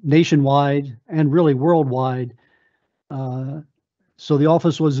nationwide and really worldwide. So the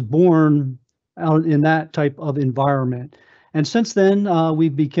office was born out in that type of environment. And since then,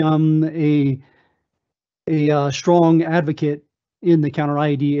 we've become a strong advocate in the counter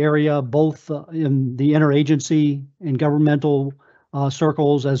IED area, both in the interagency and governmental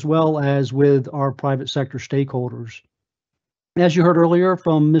circles, as well as with our private sector stakeholders. As you heard earlier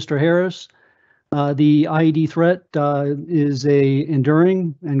from Mr. Harris, the IED threat is a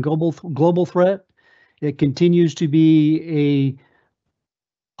enduring and global threat. It continues to be a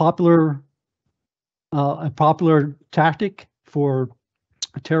popular tactic for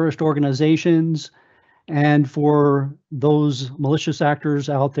terrorist organizations and for those malicious actors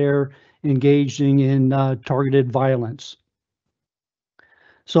out there engaging in targeted violence.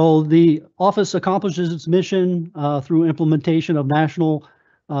 So the office accomplishes its mission through implementation of national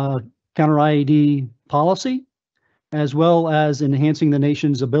counter IED policy, as well as enhancing the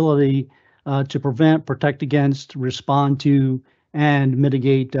nation's ability to prevent, protect against, respond to, and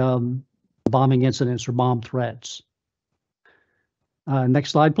mitigate bombing incidents or bomb threats.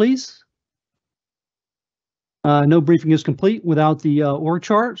 Next slide, please. No briefing is complete without the org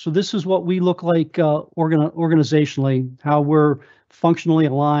chart. So this is what we look like organizationally, how we're functionally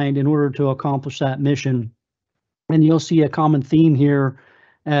aligned in order to accomplish that mission. And you'll see a common theme here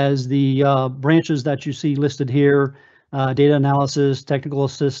as the branches that you see listed here, data analysis, technical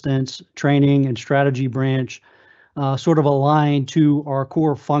assistance, training, and strategy branch, sort of align to our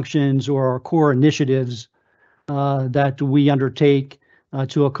core functions or our core initiatives that we undertake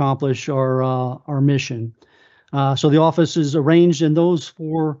to accomplish our mission. So the office is arranged in those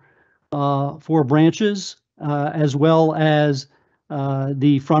four branches, as well as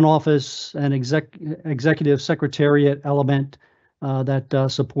the front office and executive secretariat element that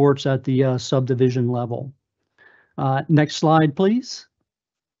supports at the subdivision level. Next slide, please.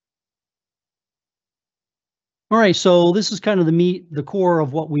 All right, so this is kind of the core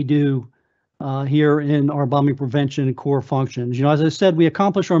of what we do here in our bombing prevention and core functions. You know, as I said, we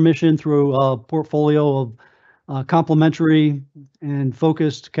accomplish our mission through a portfolio of complementary and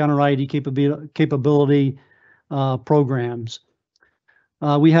focused counter IED capability programs.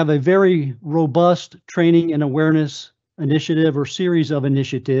 We have a very robust training and awareness initiative or series of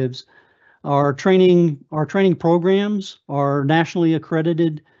initiatives. Our training programs are nationally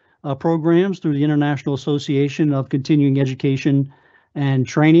accredited programs through the International Association of Continuing Education and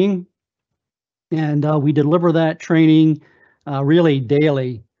Training. And we deliver that training really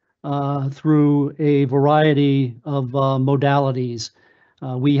daily through a variety of modalities.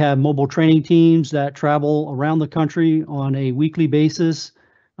 We have mobile training teams that travel around the country on a weekly basis,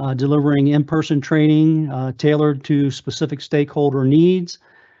 delivering in-person training tailored to specific stakeholder needs.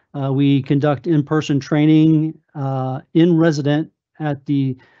 We conduct in-person training in resident at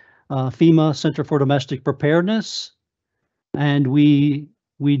the FEMA Center for Domestic Preparedness, and we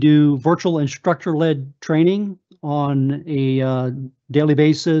do virtual instructor-led training on a daily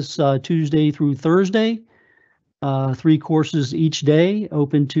basis, Tuesday through Thursday, 3 courses each day,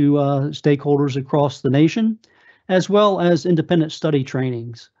 open to stakeholders across the nation, as well as independent study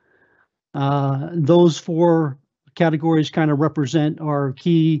trainings. Those 4 categories kind of represent our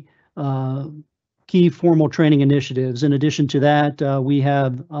key formal training initiatives. In addition to that, we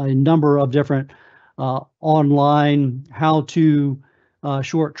have a number of different online how-to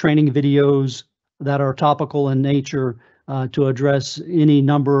short training videos that are topical in nature to address any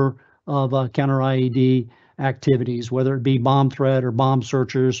number of counter IED activities, whether it be bomb threat or bomb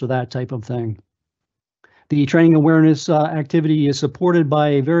searches or that type of thing. The training awareness activity is supported by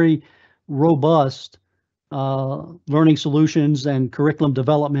a very robust learning solutions and curriculum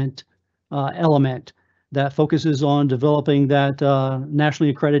development element that focuses on developing that nationally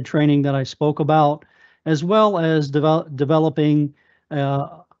accredited training that I spoke about, as well as developing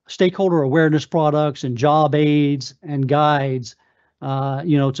stakeholder awareness products and job aids and guides,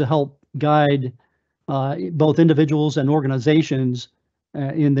 to help guide both individuals and organizations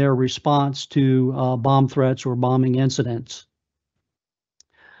in their response to bomb threats or bombing incidents.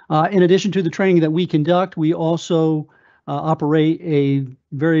 In addition to the training that we conduct, we also operate a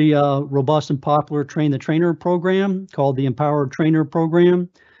very robust and popular Train the Trainer program called the Empowered Trainer Program.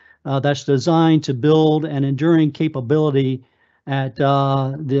 That's designed to build an enduring capability at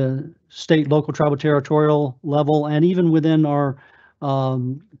the state, local, tribal, territorial level, and even within our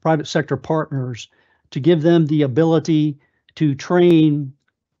private sector partners, to give them the ability to train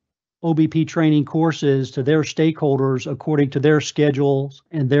OBP training courses to their stakeholders according to their schedules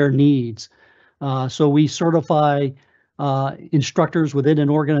and their needs. So we certify instructors within an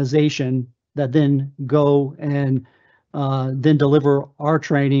organization that then go and then deliver our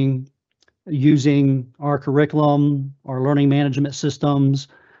training using our curriculum, our learning management systems,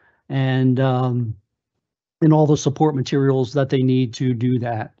 and all the support materials that they need to do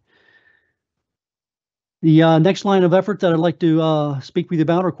that. The next line of effort that I'd like to speak with you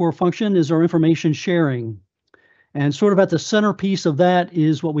about, our core function, is our information sharing. And sort of at the centerpiece of that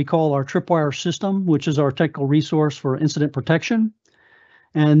is what we call our Tripwire system, which is our technical resource for incident protection.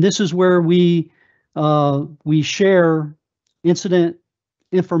 And this is where we share incident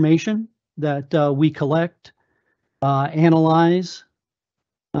information that we collect, analyze.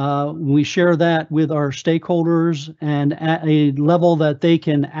 We share that with our stakeholders and at a level that they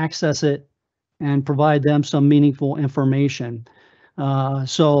can access it and provide them some meaningful information.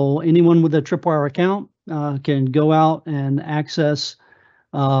 So anyone with a Tripwire account can go out and access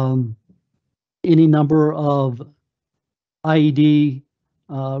any number of IED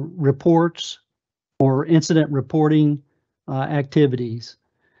reports or incident reporting activities.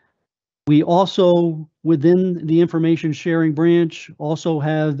 We also, within the information sharing branch, also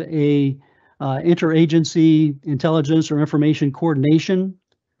have a interagency intelligence or information coordination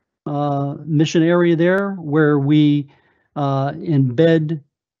mission area there, where we embed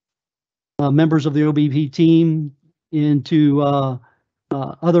members of the OBP team into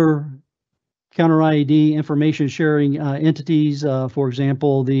other counter-IED information sharing entities, for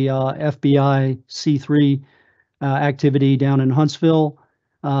example, the FBI C3 activity down in Huntsville,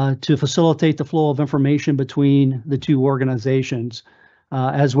 to facilitate the flow of information between the two organizations,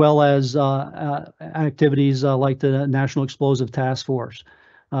 as well as activities like the National Explosive Task Force,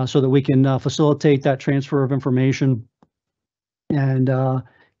 so that we can facilitate that transfer of information and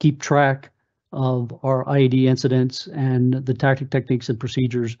keep track of our IED incidents and the tactic, techniques, and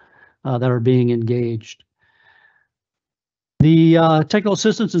procedures that are being engaged. The technical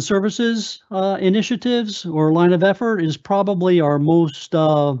assistance and services initiatives or line of effort is probably our most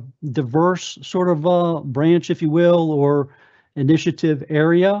diverse sort of branch, if you will, or initiative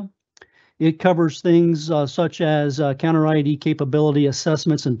area. It covers things such as counter-IED capability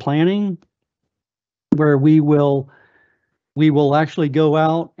assessments and planning, where we will actually go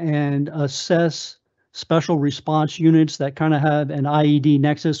out and assess special response units that kind of have an IED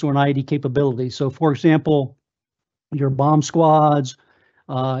nexus or an IED capability. So, for example, your bomb squads,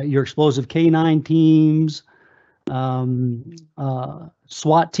 your explosive K9 teams,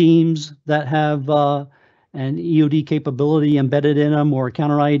 SWAT teams that have an EOD capability embedded in them or a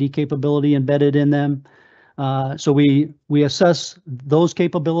counter-IED capability embedded in them. So we assess those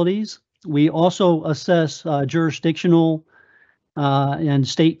capabilities. We also assess jurisdictional and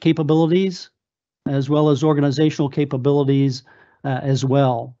state capabilities, as well as organizational capabilities as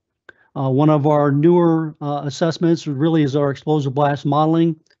well. One of our newer assessments really is our explosive blast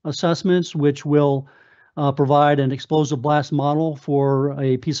modeling assessments, which will provide an explosive blast model for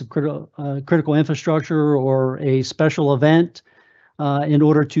a piece of critical infrastructure or a special event in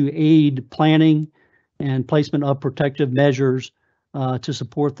order to aid planning and placement of protective measures to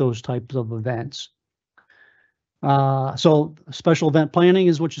support those types of events. So special event planning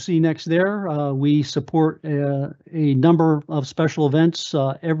is what you see next there. We support a number of special events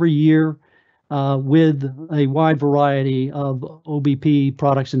every year with a wide variety of OBP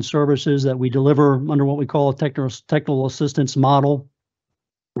products and services that we deliver under what we call a technical assistance model,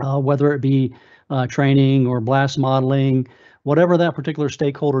 whether it be training or blast modeling, whatever that particular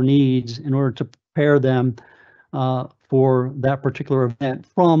stakeholder needs in order to prepare them for that particular event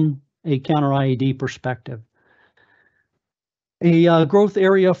from a counter-IED perspective. A growth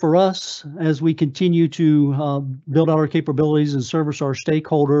area for us as we continue to build out our capabilities and service our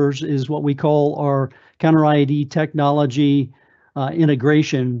stakeholders is what we call our counter-IED technology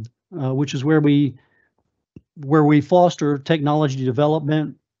integration, which is where we foster technology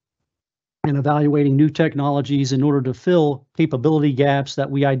development and evaluating new technologies in order to fill capability gaps that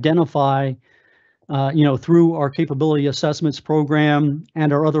we identify through our capability assessments program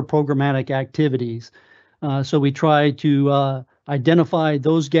and our other programmatic activities. So we try to identify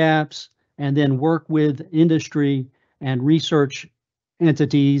those gaps and then work with industry and research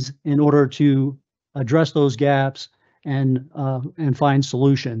entities in order to address those gaps and find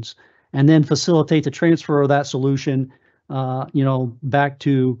solutions, and then facilitate the transfer of that solution, back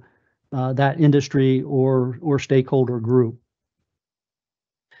to that industry or stakeholder group.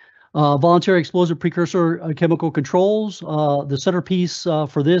 Voluntary explosive precursor chemical controls. The centerpiece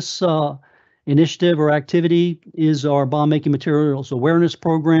for this initiative or activity is our bomb making materials awareness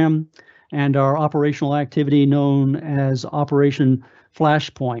program and our operational activity known as Operation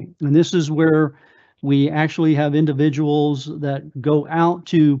Flashpoint. And this is where we actually have individuals that go out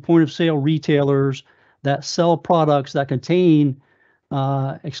to point of sale retailers that sell products that contain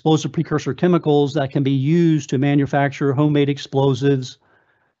explosive precursor chemicals that can be used to manufacture homemade explosives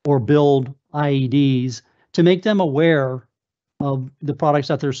or build IEDs, to make them aware of the products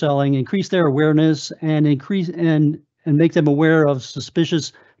that they're selling, increase their awareness, and make them aware of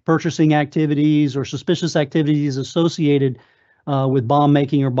suspicious purchasing activities or suspicious activities associated with bomb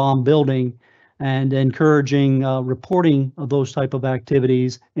making or bomb building, and encouraging reporting of those type of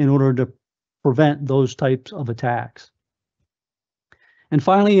activities in order to prevent those types of attacks. And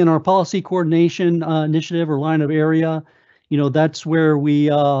finally, in our policy coordination initiative or line of area, that's where we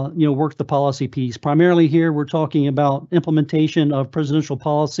work the policy piece. Primarily here, we're talking about implementation of Presidential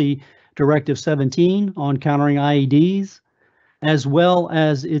Policy Directive 17 on countering IEDs, as well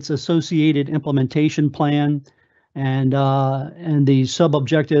as its associated implementation plan and the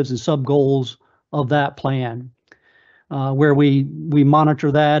sub-objectives and sub-goals of that plan, where we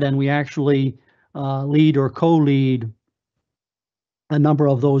monitor that, and we actually lead or co-lead a number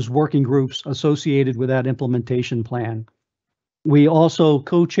of those working groups associated with that implementation plan. We also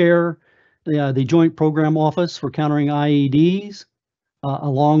co-chair the Joint Program Office for Countering IEDs,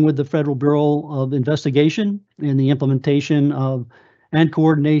 along with the Federal Bureau of Investigation, in the implementation of and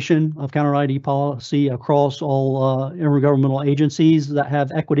coordination of counter-IED policy across all intergovernmental agencies that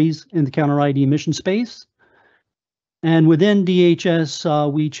have equities in the counter-IED mission space. And within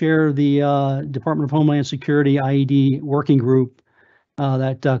DHS, we chair the Department of Homeland Security IED Working Group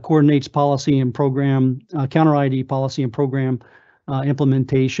that coordinates policy and program, counter-IED policy and program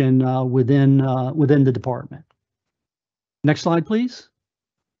implementation within the department. Next slide, please.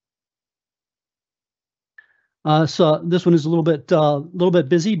 So this one is a little bit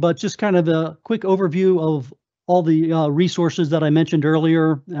busy, but just kind of a quick overview of all the resources that I mentioned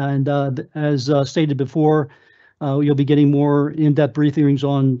earlier. And as stated before, you'll be getting more in-depth briefings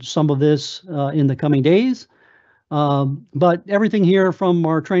on some of this in the coming days. But everything here, from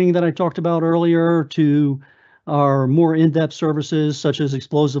our training that I talked about earlier to our more in-depth services such as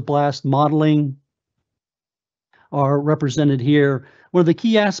explosive blast modeling, are represented here. One of the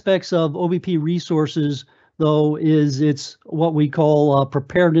key aspects of OBP resources, though, is it's what we call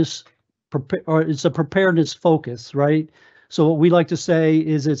preparedness, or it's a preparedness focus, right? So what we like to say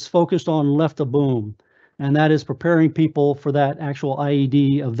is it's focused on left of boom, and that is preparing people for that actual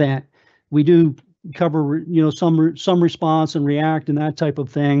IED event. We do cover, some response and react and that type of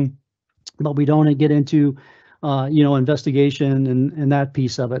thing, but we don't get into, investigation and that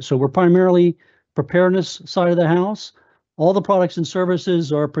piece of it. So we're primarily preparedness side of the house. All the products and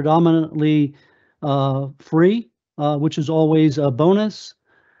services are predominantly free, which is always a bonus,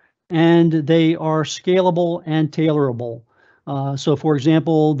 and they are scalable and tailorable. So for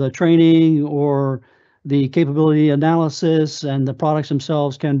example, the training or the capability analysis and the products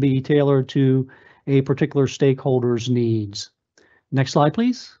themselves can be tailored to a particular stakeholder's needs. Next slide,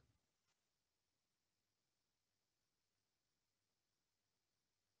 please.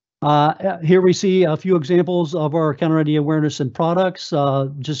 Here we see a few examples of our counter-IED awareness and products,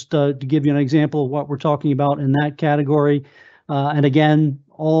 just to give you an example of what we're talking about in that category. And again,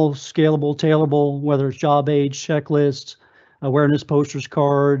 all scalable, tailorable, whether it's job aids, checklists, awareness posters,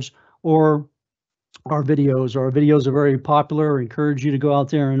 cards, or our videos. Our videos are very popular. I encourage you to go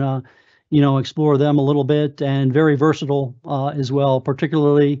out there and explore them a little bit, and very versatile as well,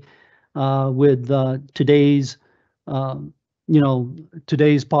 particularly with today's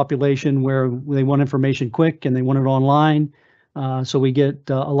today's population, where they want information quick and they want it online. So we get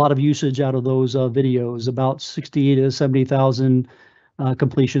a lot of usage out of those videos, about 60 to 70,000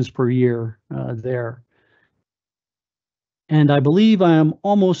 completions per year there. And I believe I am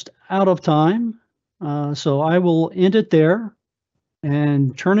almost out of time, so I will end it there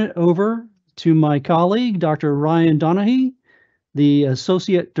and turn it over to my colleague, Dr. Ryan Donahue, the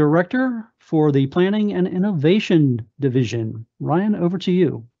Associate Director for the Planning and Innovation Division. Ryan, over to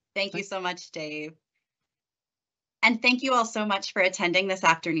you. Thank you so much, Dave. And thank you all so much for attending this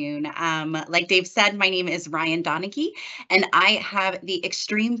afternoon. Like Dave said, my name is Ryan Donahue, and I have the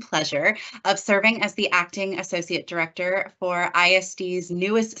extreme pleasure of serving as the Acting Associate Director for ISD's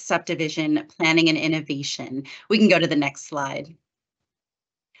newest subdivision, Planning and Innovation. We can go to the next slide.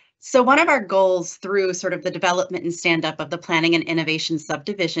 So one of our goals through sort of the development and stand-up of the Planning and Innovation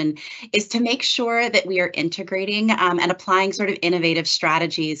subdivision is to make sure that we are integrating and applying sort of innovative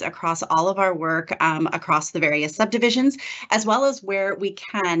strategies across all of our work across the various subdivisions, as well as where we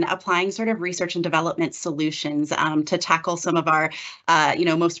can, applying sort of research and development solutions to tackle some of our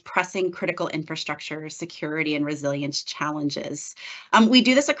most pressing critical infrastructure, security, and resilience challenges. We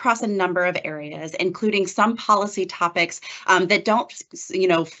do this across a number of areas, including some policy topics that don't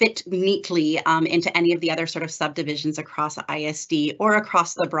fit fit neatly into any of the other sort of subdivisions across ISD or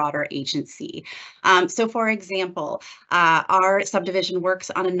across the broader agency. So for example, our subdivision works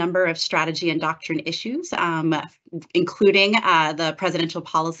on a number of strategy and doctrine issues, including the Presidential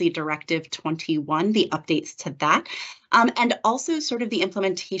Policy Directive 21, the updates to that, and also sort of the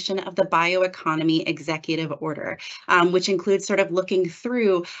implementation of the Bioeconomy Executive Order, which includes sort of looking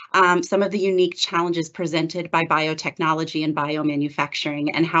through some of the unique challenges presented by biotechnology and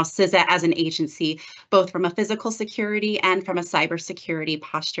biomanufacturing, and how CISA as an agency, both from a physical security and from a cybersecurity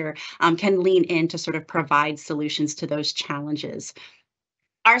posture, can lean in to sort of provide solutions to those challenges.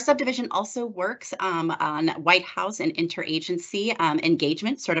 Our subdivision also works on White House and interagency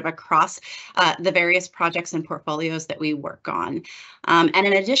engagement sort of across the various projects and portfolios that we work on. And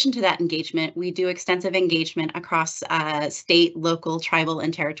in addition to that engagement, we do extensive engagement across state, local, tribal,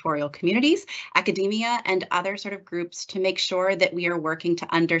 and territorial communities, academia, and other sort of groups to make sure that we are working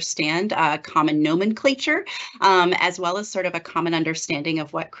to understand common nomenclature, as well as sort of a common understanding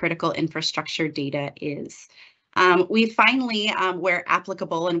of what critical infrastructure data is. We finally, where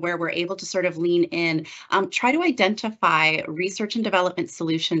applicable and where we're able to sort of lean in, try to identify research and development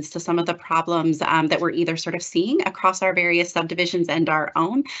solutions to some of the problems that we're either sort of seeing across our various subdivisions and our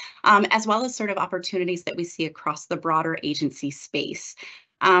own, as well as sort of opportunities that we see across the broader agency space.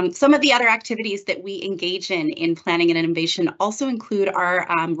 Some of the other activities that we engage in planning and innovation also include our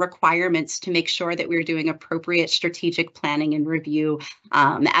requirements to make sure that we're doing appropriate strategic planning and review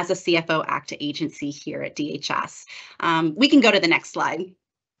as a CFO Act agency here at DHS. We can go to the next slide.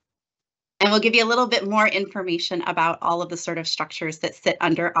 And we'll give you a little bit more information about all of the sort of structures that sit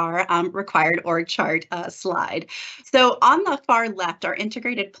under our required org chart slide. So on the far left, our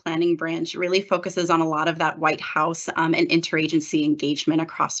integrated planning branch really focuses on a lot of that White House and interagency engagement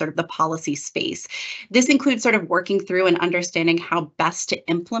across sort of the policy space. This includes sort of working through and understanding how best to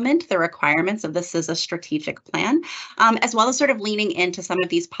implement the requirements of the CISA strategic plan, as well as sort of leaning into some of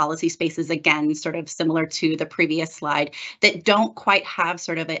these policy spaces, again, sort of similar to the previous slide, that don't quite have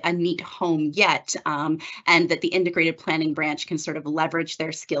sort of a neat home yet, and that the integrated planning branch can sort of leverage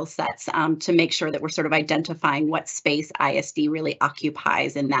their skill sets to make sure that we're sort of identifying what space ISD really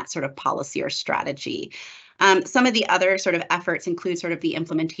occupies in that sort of policy or strategy. Some of the other sort of efforts include sort of the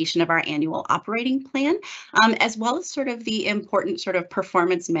implementation of our annual operating plan, as well as sort of the important sort of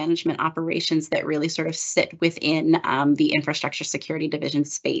performance management operations that really sort of sit within the infrastructure security division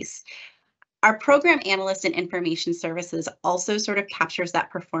space. Our program analyst and information services also sort of captures that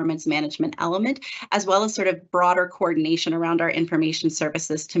performance management element, as well as sort of broader coordination around our information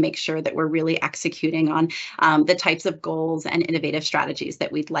services to make sure that we're really executing on the types of goals and innovative strategies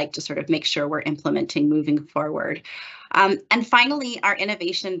that we'd like to sort of make sure we're implementing moving forward. And finally, our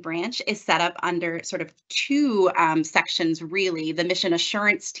innovation branch is set up under sort of two sections, really, the mission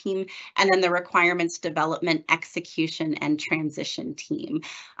assurance team and then the requirements development, execution, and transition team.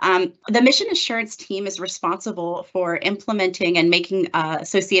 The mission assurance team is responsible for implementing and making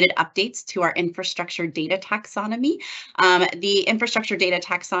associated updates to our infrastructure data taxonomy. The infrastructure data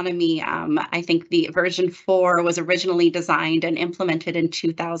taxonomy, I think the version 4 was originally designed and implemented in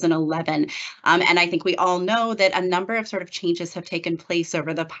 2011. And I think we all know that a number of sort of changes have taken place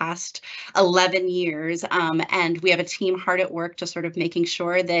over the past 11 years. And we have a team hard at work to sort of making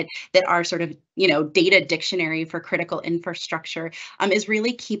sure that our sort of, data dictionary for critical infrastructure is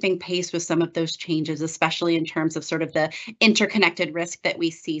really keeping pace with some of those changes, especially in terms of sort of the interconnected risk that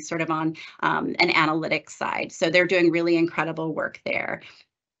we see sort of on an analytics side. So they're doing really incredible work there.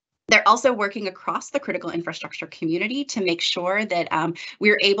 They're also working across the critical infrastructure community to make sure that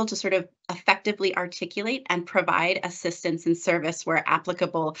we're able to sort of effectively articulate and provide assistance and service where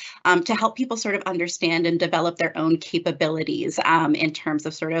applicable to help people sort of understand and develop their own capabilities in terms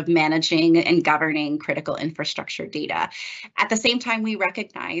of sort of managing and governing critical infrastructure data. At the same time, we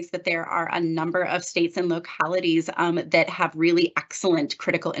recognize that there are a number of states and localities that have really excellent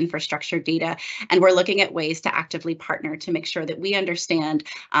critical infrastructure data, and we're looking at ways to actively partner to make sure that we understand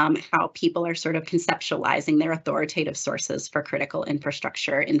how people are sort of conceptualizing their authoritative sources for critical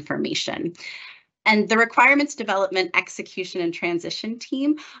infrastructure information. And the requirements development, execution, and transition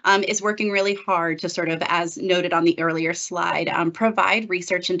team is working really hard to sort of, as noted on the earlier slide, provide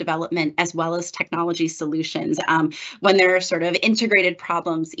research and development as well as technology solutions when there are sort of integrated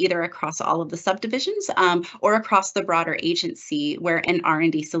problems either across all of the subdivisions or across the broader agency where an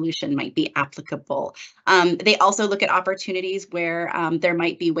R&D solution might be applicable. They also look at opportunities where there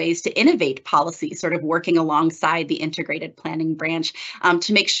might be ways to innovate policy, sort of working alongside the integrated planning branch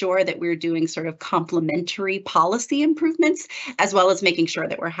to make sure that we're doing sort of complementary policy improvements, as well as making sure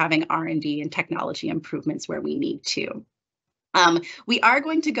that we're having R&D and technology improvements where we need to. We are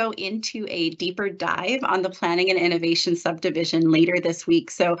going to go into a deeper dive on the Planning and Innovation subdivision later this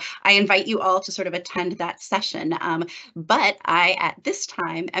week, so I invite you all to sort of attend that session. But I, at this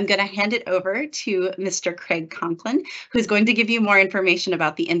time, am going to hand it over to Mr. Craig Conklin, who's going to give you more information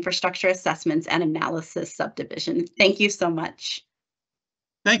about the Infrastructure Assessments and Analysis subdivision. Thank you so much.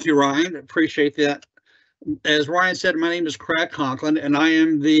 Thank you, Ryan. Appreciate that. As Ryan said, my name is Craig Conklin, and I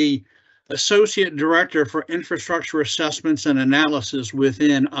am the Associate Director for Infrastructure Assessments and Analysis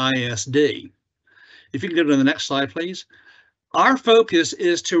within ISD. If you can go to the next slide, please. Our focus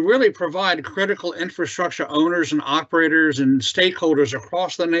is to really provide critical infrastructure owners and operators and stakeholders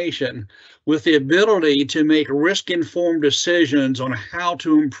across the nation with the ability to make risk-informed decisions on how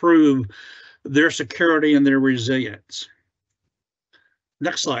to improve their security and their resilience.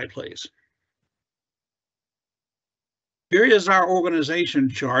 Next slide, please. Here is our organization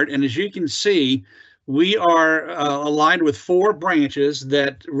chart, and as you can see, we are aligned with 4 branches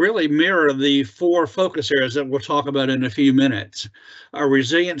that really mirror the 4 focus areas that we'll talk about in a few minutes. Our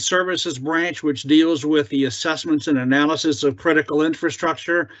Resilient Services branch, which deals with the assessments and analysis of critical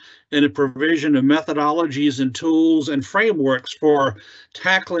infrastructure and the provision of methodologies and tools and frameworks for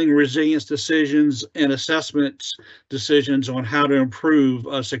tackling resilience decisions and assessments decisions on how to improve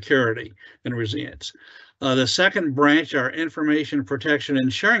security and resilience. The second branch, our Information Protection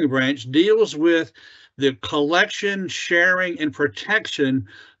and Sharing branch, deals with the collection, sharing, and protection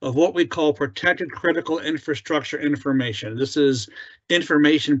of what we call protected critical infrastructure information. This is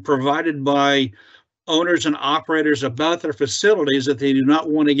information provided by owners and operators about their facilities that they do not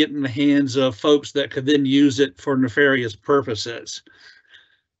want to get in the hands of folks that could then use it for nefarious purposes.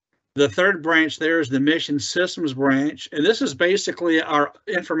 The third branch there is the Mission Systems branch, and this is basically our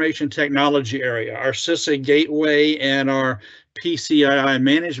information technology area, our CISA gateway and our PCI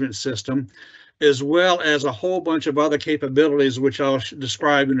management system, as well as a whole bunch of other capabilities, which I'll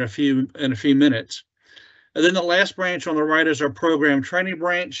describe in a few minutes. And then the last branch on the right is our program training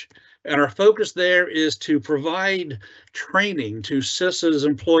branch, and our focus there is to provide training to CISA's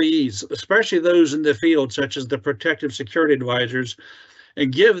employees, especially those in the field, such as the protective security advisors,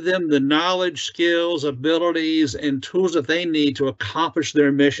 and give them the knowledge, skills, abilities, and tools that they need to accomplish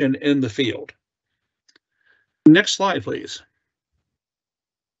their mission in the field. Next slide, please.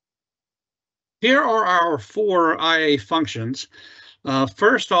 Here are our 4 IA functions.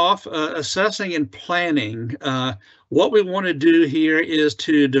 First off, assessing and planning. What we want to do here is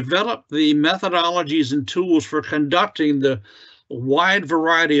to develop the methodologies and tools for conducting the wide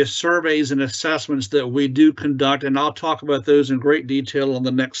variety of surveys and assessments that we do conduct, and I'll talk about those in great detail on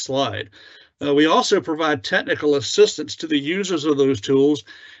the next slide. We also provide technical assistance to the users of those tools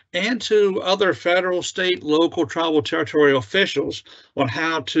and to other federal, state, local, tribal, territorial officials on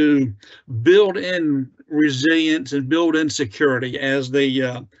how to build in resilience and build in security as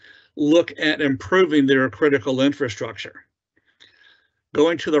they look at improving their critical infrastructure.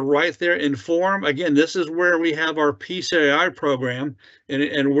 Going to the right there, Inform, again, this is where we have our PCI program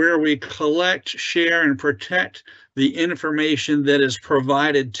and where we collect, share, and protect the information that is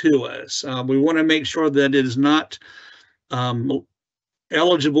provided to us. We want to make sure that it is not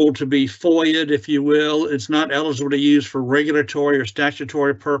eligible to be FOIA'd, if you will. It's not eligible to use for regulatory or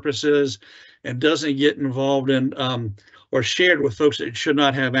statutory purposes and doesn't get involved in or shared with folks that should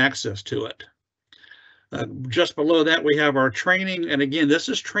not have access to it. Just below that, we have our training. And again, this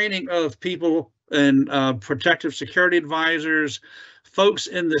is training of people and protective security advisors, folks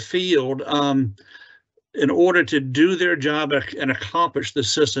in the field in order to do their job and accomplish the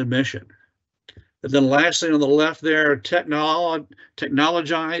CISA mission. And then lastly, on the left there, technologize.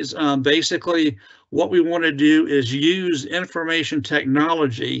 Basically, what we want to do is use information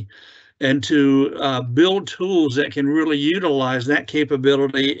technology and to build tools that can really utilize that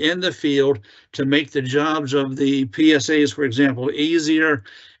capability in the field to make the jobs of the PSAs, for example, easier,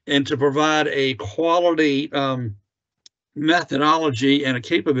 and to provide a quality methodology and a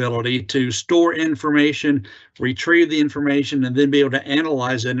capability to store information, retrieve the information, and then be able to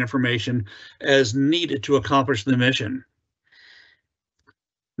analyze that information as needed to accomplish the mission.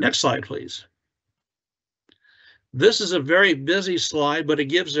 Next slide, please. This is a very busy slide, but it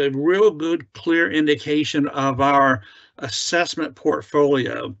gives a real good, clear indication of our assessment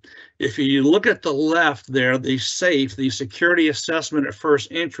portfolio. If you look at the left there, the SAFE, the Security Assessment at First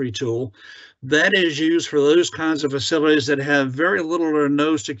Entry tool, that is used for those kinds of facilities that have very little or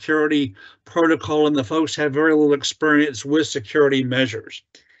no security protocol, and the folks have very little experience with security measures.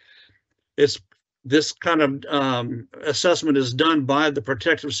 This kind of assessment is done by the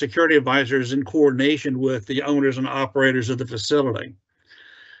protective security advisors in coordination with the owners and operators of the facility.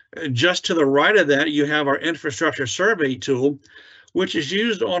 Just to the right of that, you have our infrastructure survey tool, which is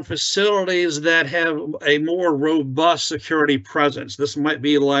used on facilities that have a more robust security presence. This might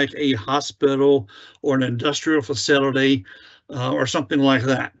be like a hospital or an industrial facility or something like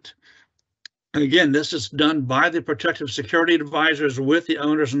that. And again, this is done by the protective security advisors with the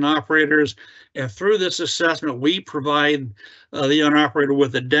owners and operators. And through this assessment, we provide the owner operator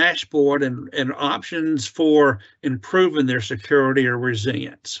with a dashboard and options for improving their security or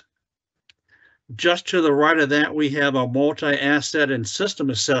resilience. Just to the right of that, we have a multi-asset and system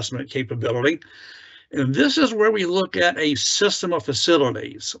assessment capability. And this is where we look at a system of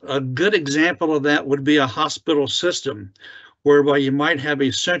facilities. A good example of that would be a hospital system, whereby you might have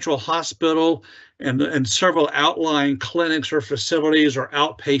a central hospital and several outlying clinics or facilities or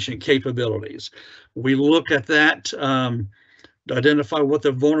outpatient capabilities. We look at that to identify what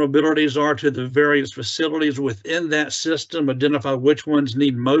the vulnerabilities are to the various facilities within that system, identify which ones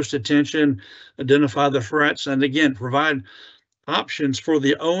need most attention, identify the threats, and again, provide options for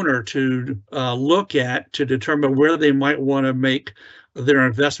the owner to look at to determine where they might want to make their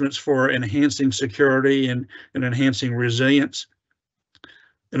investments for enhancing security and enhancing resilience.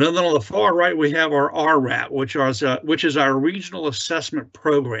 And then on the far right, we have our RRAP, which is our regional assessment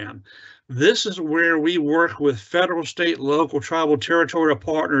program. This is where we work with federal, state, local, tribal, territorial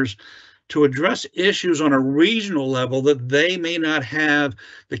partners to address issues on a regional level that they may not have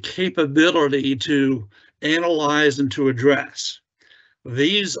the capability to analyze and to address.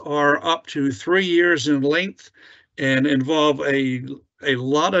 These are up to 3 years in length and involve a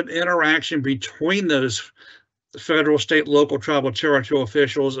lot of interaction between those federal, state, local, tribal, territorial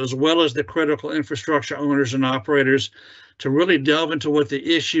officials, as well as the critical infrastructure owners and operators, to really delve into what the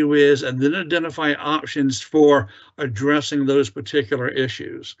issue is and then identify options for addressing those particular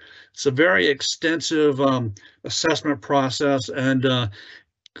issues. It's a very extensive assessment process, and a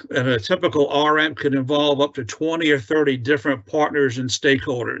typical RRAP could involve up to 20 or 30 different partners and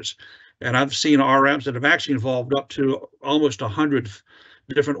stakeholders. And I've seen RRAPs that have actually involved up to almost 100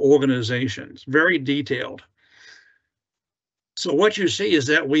 different organizations, very detailed. So what you see is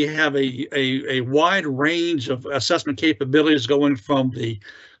that we have a wide range of assessment capabilities, going from the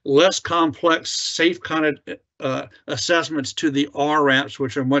less complex, safe kind of assessments to the RRAPs,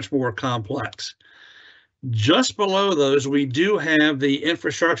 which are much more complex. Just below those, we do have the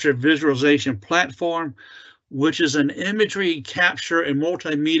infrastructure visualization platform, which is an imagery capture and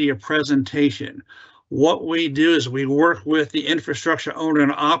multimedia presentation. What we do is we work with the infrastructure owner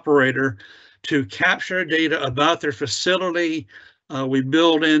and operator to capture data about their facility. We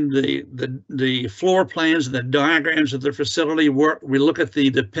build in the floor plans and the diagrams of their facility. We look at the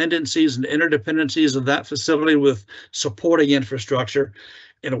dependencies and interdependencies of that facility with supporting infrastructure,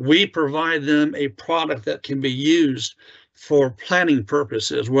 and we provide them a product that can be used for planning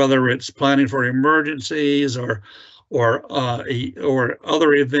purposes, whether it's planning for emergencies or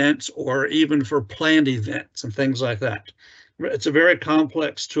other events, or even for planned events and things like that. It's a very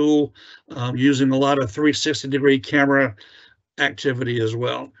complex tool, using a lot of 360-degree camera activity as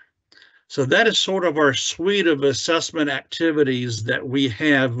well. So that is sort of our suite of assessment activities that we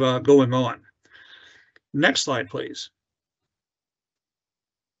have going on. Next slide, please.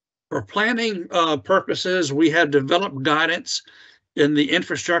 For planning purposes, we have developed guidance in the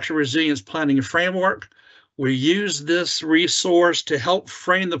Infrastructure Resilience Planning Framework. We use this resource to help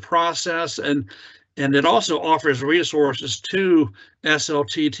frame the process, and it also offers resources to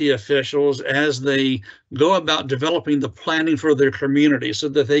SLTT officials as they go about developing the planning for their community so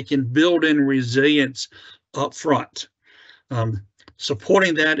that they can build in resilience up front.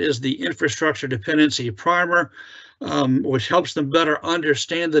 Supporting that is the Infrastructure Dependency Primer, which helps them better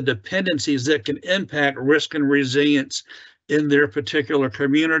understand the dependencies that can impact risk and resilience in their particular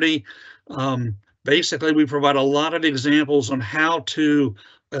community. Basically, we provide a lot of examples on how to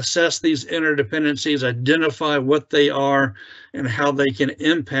assess these interdependencies, identify what they are, and how they can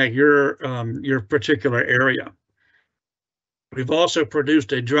impact your particular area. We've also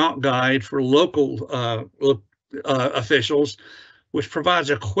produced a drought guide for local officials, which provides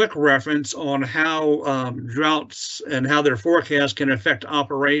a quick reference on how droughts and how their forecasts can affect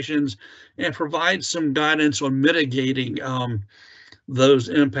operations, and provides some guidance on mitigating those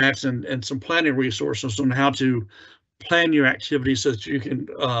impacts and some planning resources on how to plan your activities so that you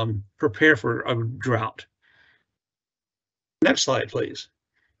can prepare for a drought. Next slide, please.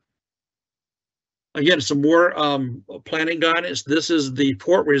 Again, some more planning guidance. This is the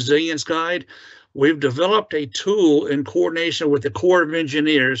Port Resilience Guide. We've developed a tool in coordination with the Corps of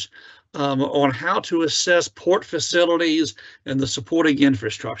Engineers on how to assess port facilities and the supporting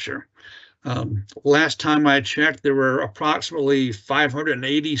infrastructure. Last time I checked, there were approximately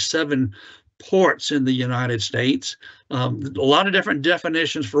 587 ports in the United States. A lot of different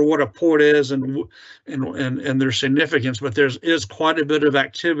definitions for what a port is and their significance, but there is quite a bit of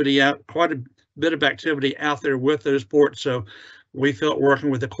activity out there with those ports. So we felt working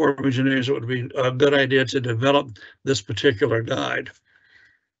with the Corps of Engineers, it would be a good idea to develop this particular guide.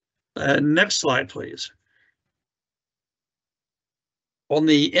 Next slide, please. On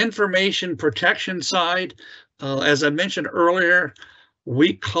the information protection side, as I mentioned earlier,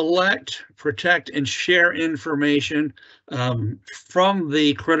 we collect, protect, and share information from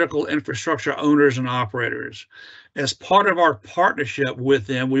the critical infrastructure owners and operators. As part of our partnership with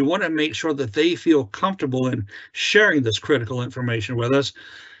them, we want to make sure that they feel comfortable in sharing this critical information with us.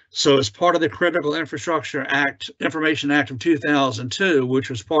 So as part of the Critical Infrastructure Act, Information Act of 2002, which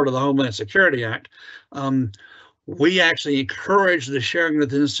was part of the Homeland Security Act, we actually encourage the sharing of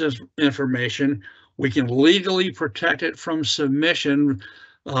this information. We can legally protect it from submission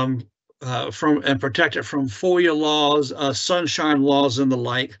and protect it from FOIA laws, sunshine laws, and the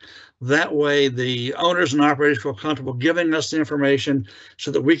like. That way, the owners and operators feel comfortable giving us the information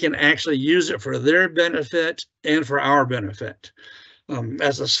so that we can actually use it for their benefit and for our benefit.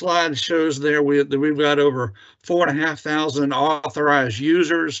 As the slide shows there, we've got over 4,500 authorized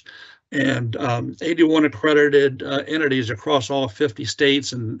users and 81 accredited entities across all 50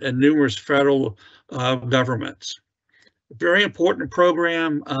 states and numerous federal governments. Very important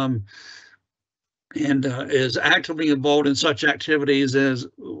program and is actively involved in such activities as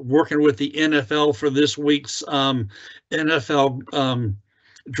working with the NFL for this week's NFL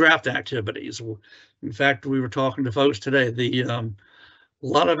draft activities. In fact, we were talking to folks today, a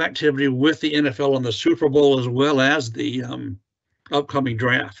lot of activity with the NFL on the Super Bowl as well as the upcoming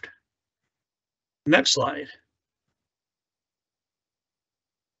draft. Next slide.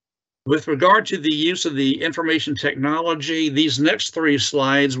 With regard to the use of the information technology, these next 3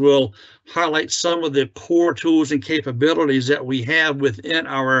 slides will highlight some of the core tools and capabilities that we have within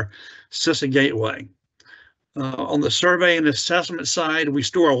our CISA Gateway. On the survey and assessment side, we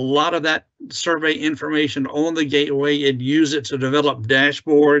store a lot of that survey information on the gateway and use it to develop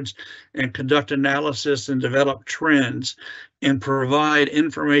dashboards and conduct analysis and develop trends and provide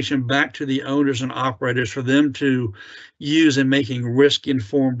information back to the owners and operators for them to use in making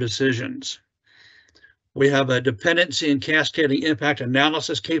risk-informed decisions. We have a dependency and cascading impact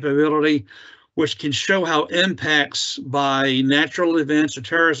analysis capability, which can show how impacts by natural events or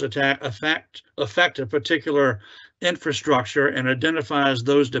terrorist attack affect a particular infrastructure and identifies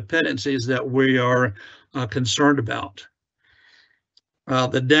those dependencies that we are concerned about.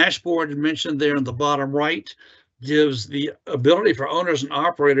 The dashboard mentioned there in the bottom right gives the ability for owners and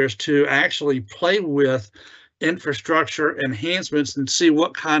operators to actually play with infrastructure enhancements and see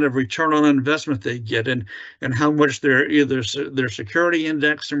what kind of return on investment they get and how much their security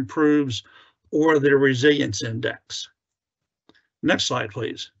index improves or their resilience index. Next slide,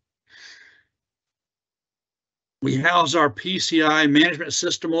 please. We house our PCI management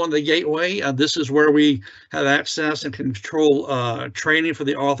system on the gateway. This is where we have access and control training for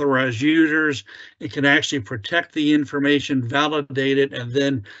the authorized users. It can actually protect the information, validate it, and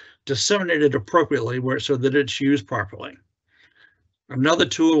then disseminate it appropriately so that it's used properly. Another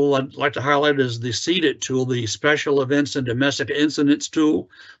tool I'd like to highlight is the CEDIT tool, the Special Events and Domestic Incidents tool.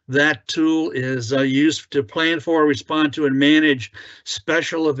 That tool is used to plan for, respond to, and manage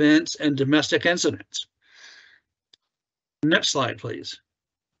special events and domestic incidents. Next slide, please.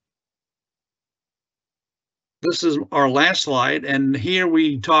 This is our last slide, and here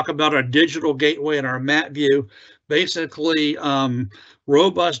we talk about our digital gateway and our map view. Basically,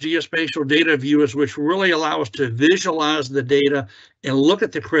 robust geospatial data views, which really allow us to visualize the data and look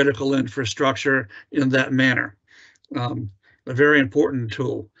at the critical infrastructure in that manner. A very important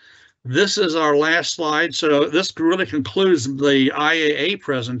tool. This is our last slide. So this really concludes the IAA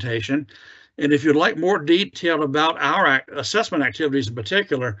presentation. And if you'd like more detail about our assessment activities in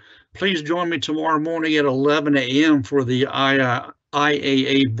particular, please join me tomorrow morning at 11 a.m. for the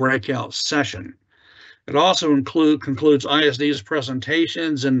IAA breakout session. It also concludes ISD's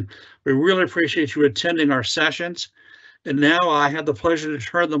presentations, and we really appreciate you attending our sessions. And now I have the pleasure to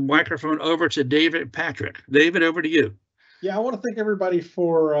turn the microphone over to David Patrick. David, over to you. Yeah, I want to thank everybody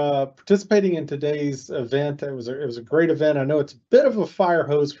for participating in today's event. It was a great event. I know it's a bit of a fire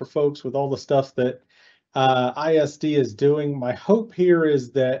hose for folks with all the stuff that ISD is doing. My hope here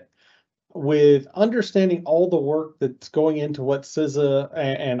is that with understanding all the work that's going into what CISA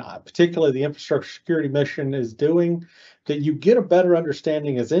and particularly the infrastructure security mission is doing, that you get a better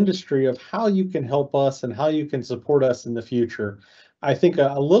understanding as industry of how you can help us and how you can support us in the future. I think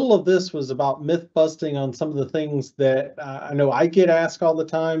a little of this was about myth busting on some of the things that I know I get asked all the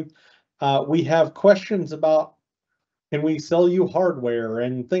time. We have questions about, can we sell you hardware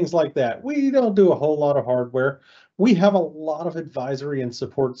and things like that? We don't do a whole lot of hardware. We have a lot of advisory and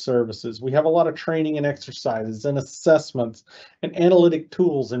support services. We have a lot of training and exercises and assessments and analytic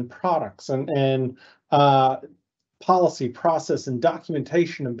tools and products and policy, process, and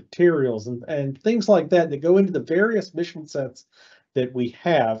documentation and materials and things like that that go into the various mission sets that we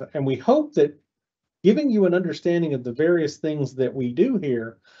have. And we hope that giving you an understanding of the various things that we do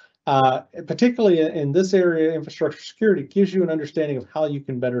here, particularly in this area, infrastructure security, gives you an understanding of how you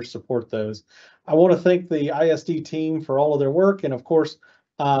can better support those. I want to thank the ISD team for all of their work, and of course,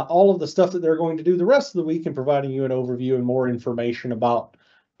 all of the stuff that they're going to do the rest of the week in providing you an overview and more information about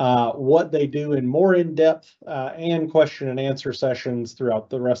what they do in more in-depth and question and answer sessions throughout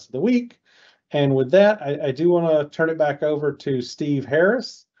the rest of the week. And with that, I do want to turn it back over to Steve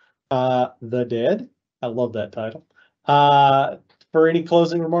Harris, the Dead. I love that title. For any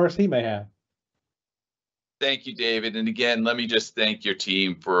closing remarks he may have. Thank you, David. And again, let me just thank your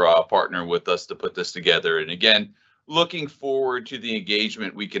team for partnering with us to put this together. And again, looking forward to the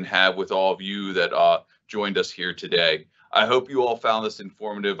engagement we can have with all of you that joined us here today. I hope you all found this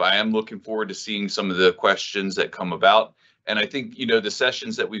informative. I am looking forward to seeing some of the questions that come about. And I think, you know, the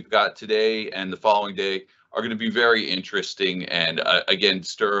sessions that we've got today and the following day are going to be very interesting and again,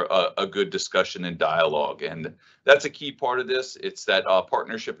 stir a good discussion and dialogue. And that's a key part of this. It's that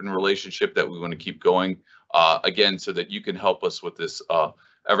partnership and relationship that we want to keep going, again, so that you can help us with this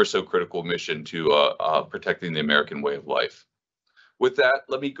ever so critical mission to protecting the American way of life. With that,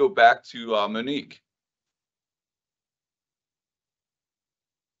 let me go back to Monique.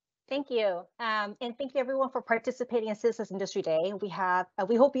 Thank you. And thank you everyone for participating in CISA Industry Day. We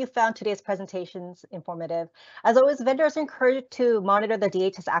hope you found today's presentations informative. As always, vendors are encouraged to monitor the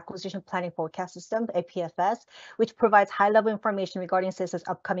DHS Acquisition Planning Forecast System, APFS, which provides high-level information regarding CISA's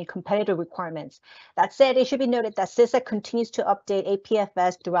upcoming competitive requirements. That said, it should be noted that CISA continues to update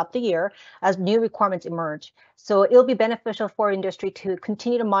APFS throughout the year as new requirements emerge. So it'll be beneficial for industry to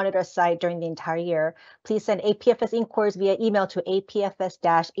continue to monitor a site during the entire year. Please send APFS inquiries via email to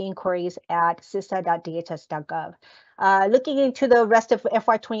apfs-inquiries@cisa.dhs.gov. Looking into the rest of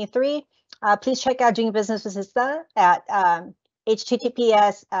FY23, please check out Doing Business with CISA at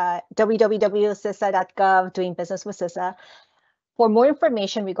https://www.cisa.gov, Doing Business with CISA. For more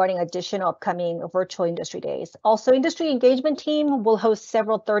information regarding additional upcoming virtual industry days. Also, industry engagement team will host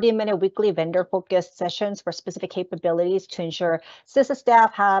several 30-minute weekly vendor-focused sessions for specific capabilities to ensure CISA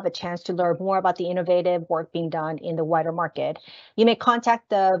staff have a chance to learn more about the innovative work being done in the wider market. You may contact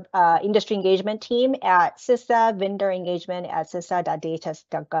the industry engagement team at CISA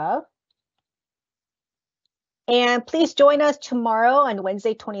vendorengagement@cisa.dhs.gov. And please join us tomorrow on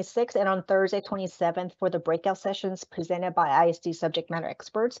Wednesday 26th and on Thursday 27th for the breakout sessions presented by ISD subject matter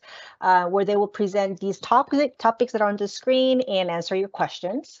experts, where they will present these topics that are on the screen and answer your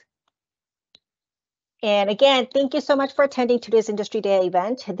questions. And again, thank you so much for attending today's Industry Day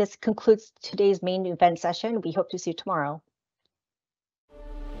event. This concludes today's main event session. We hope to see you tomorrow.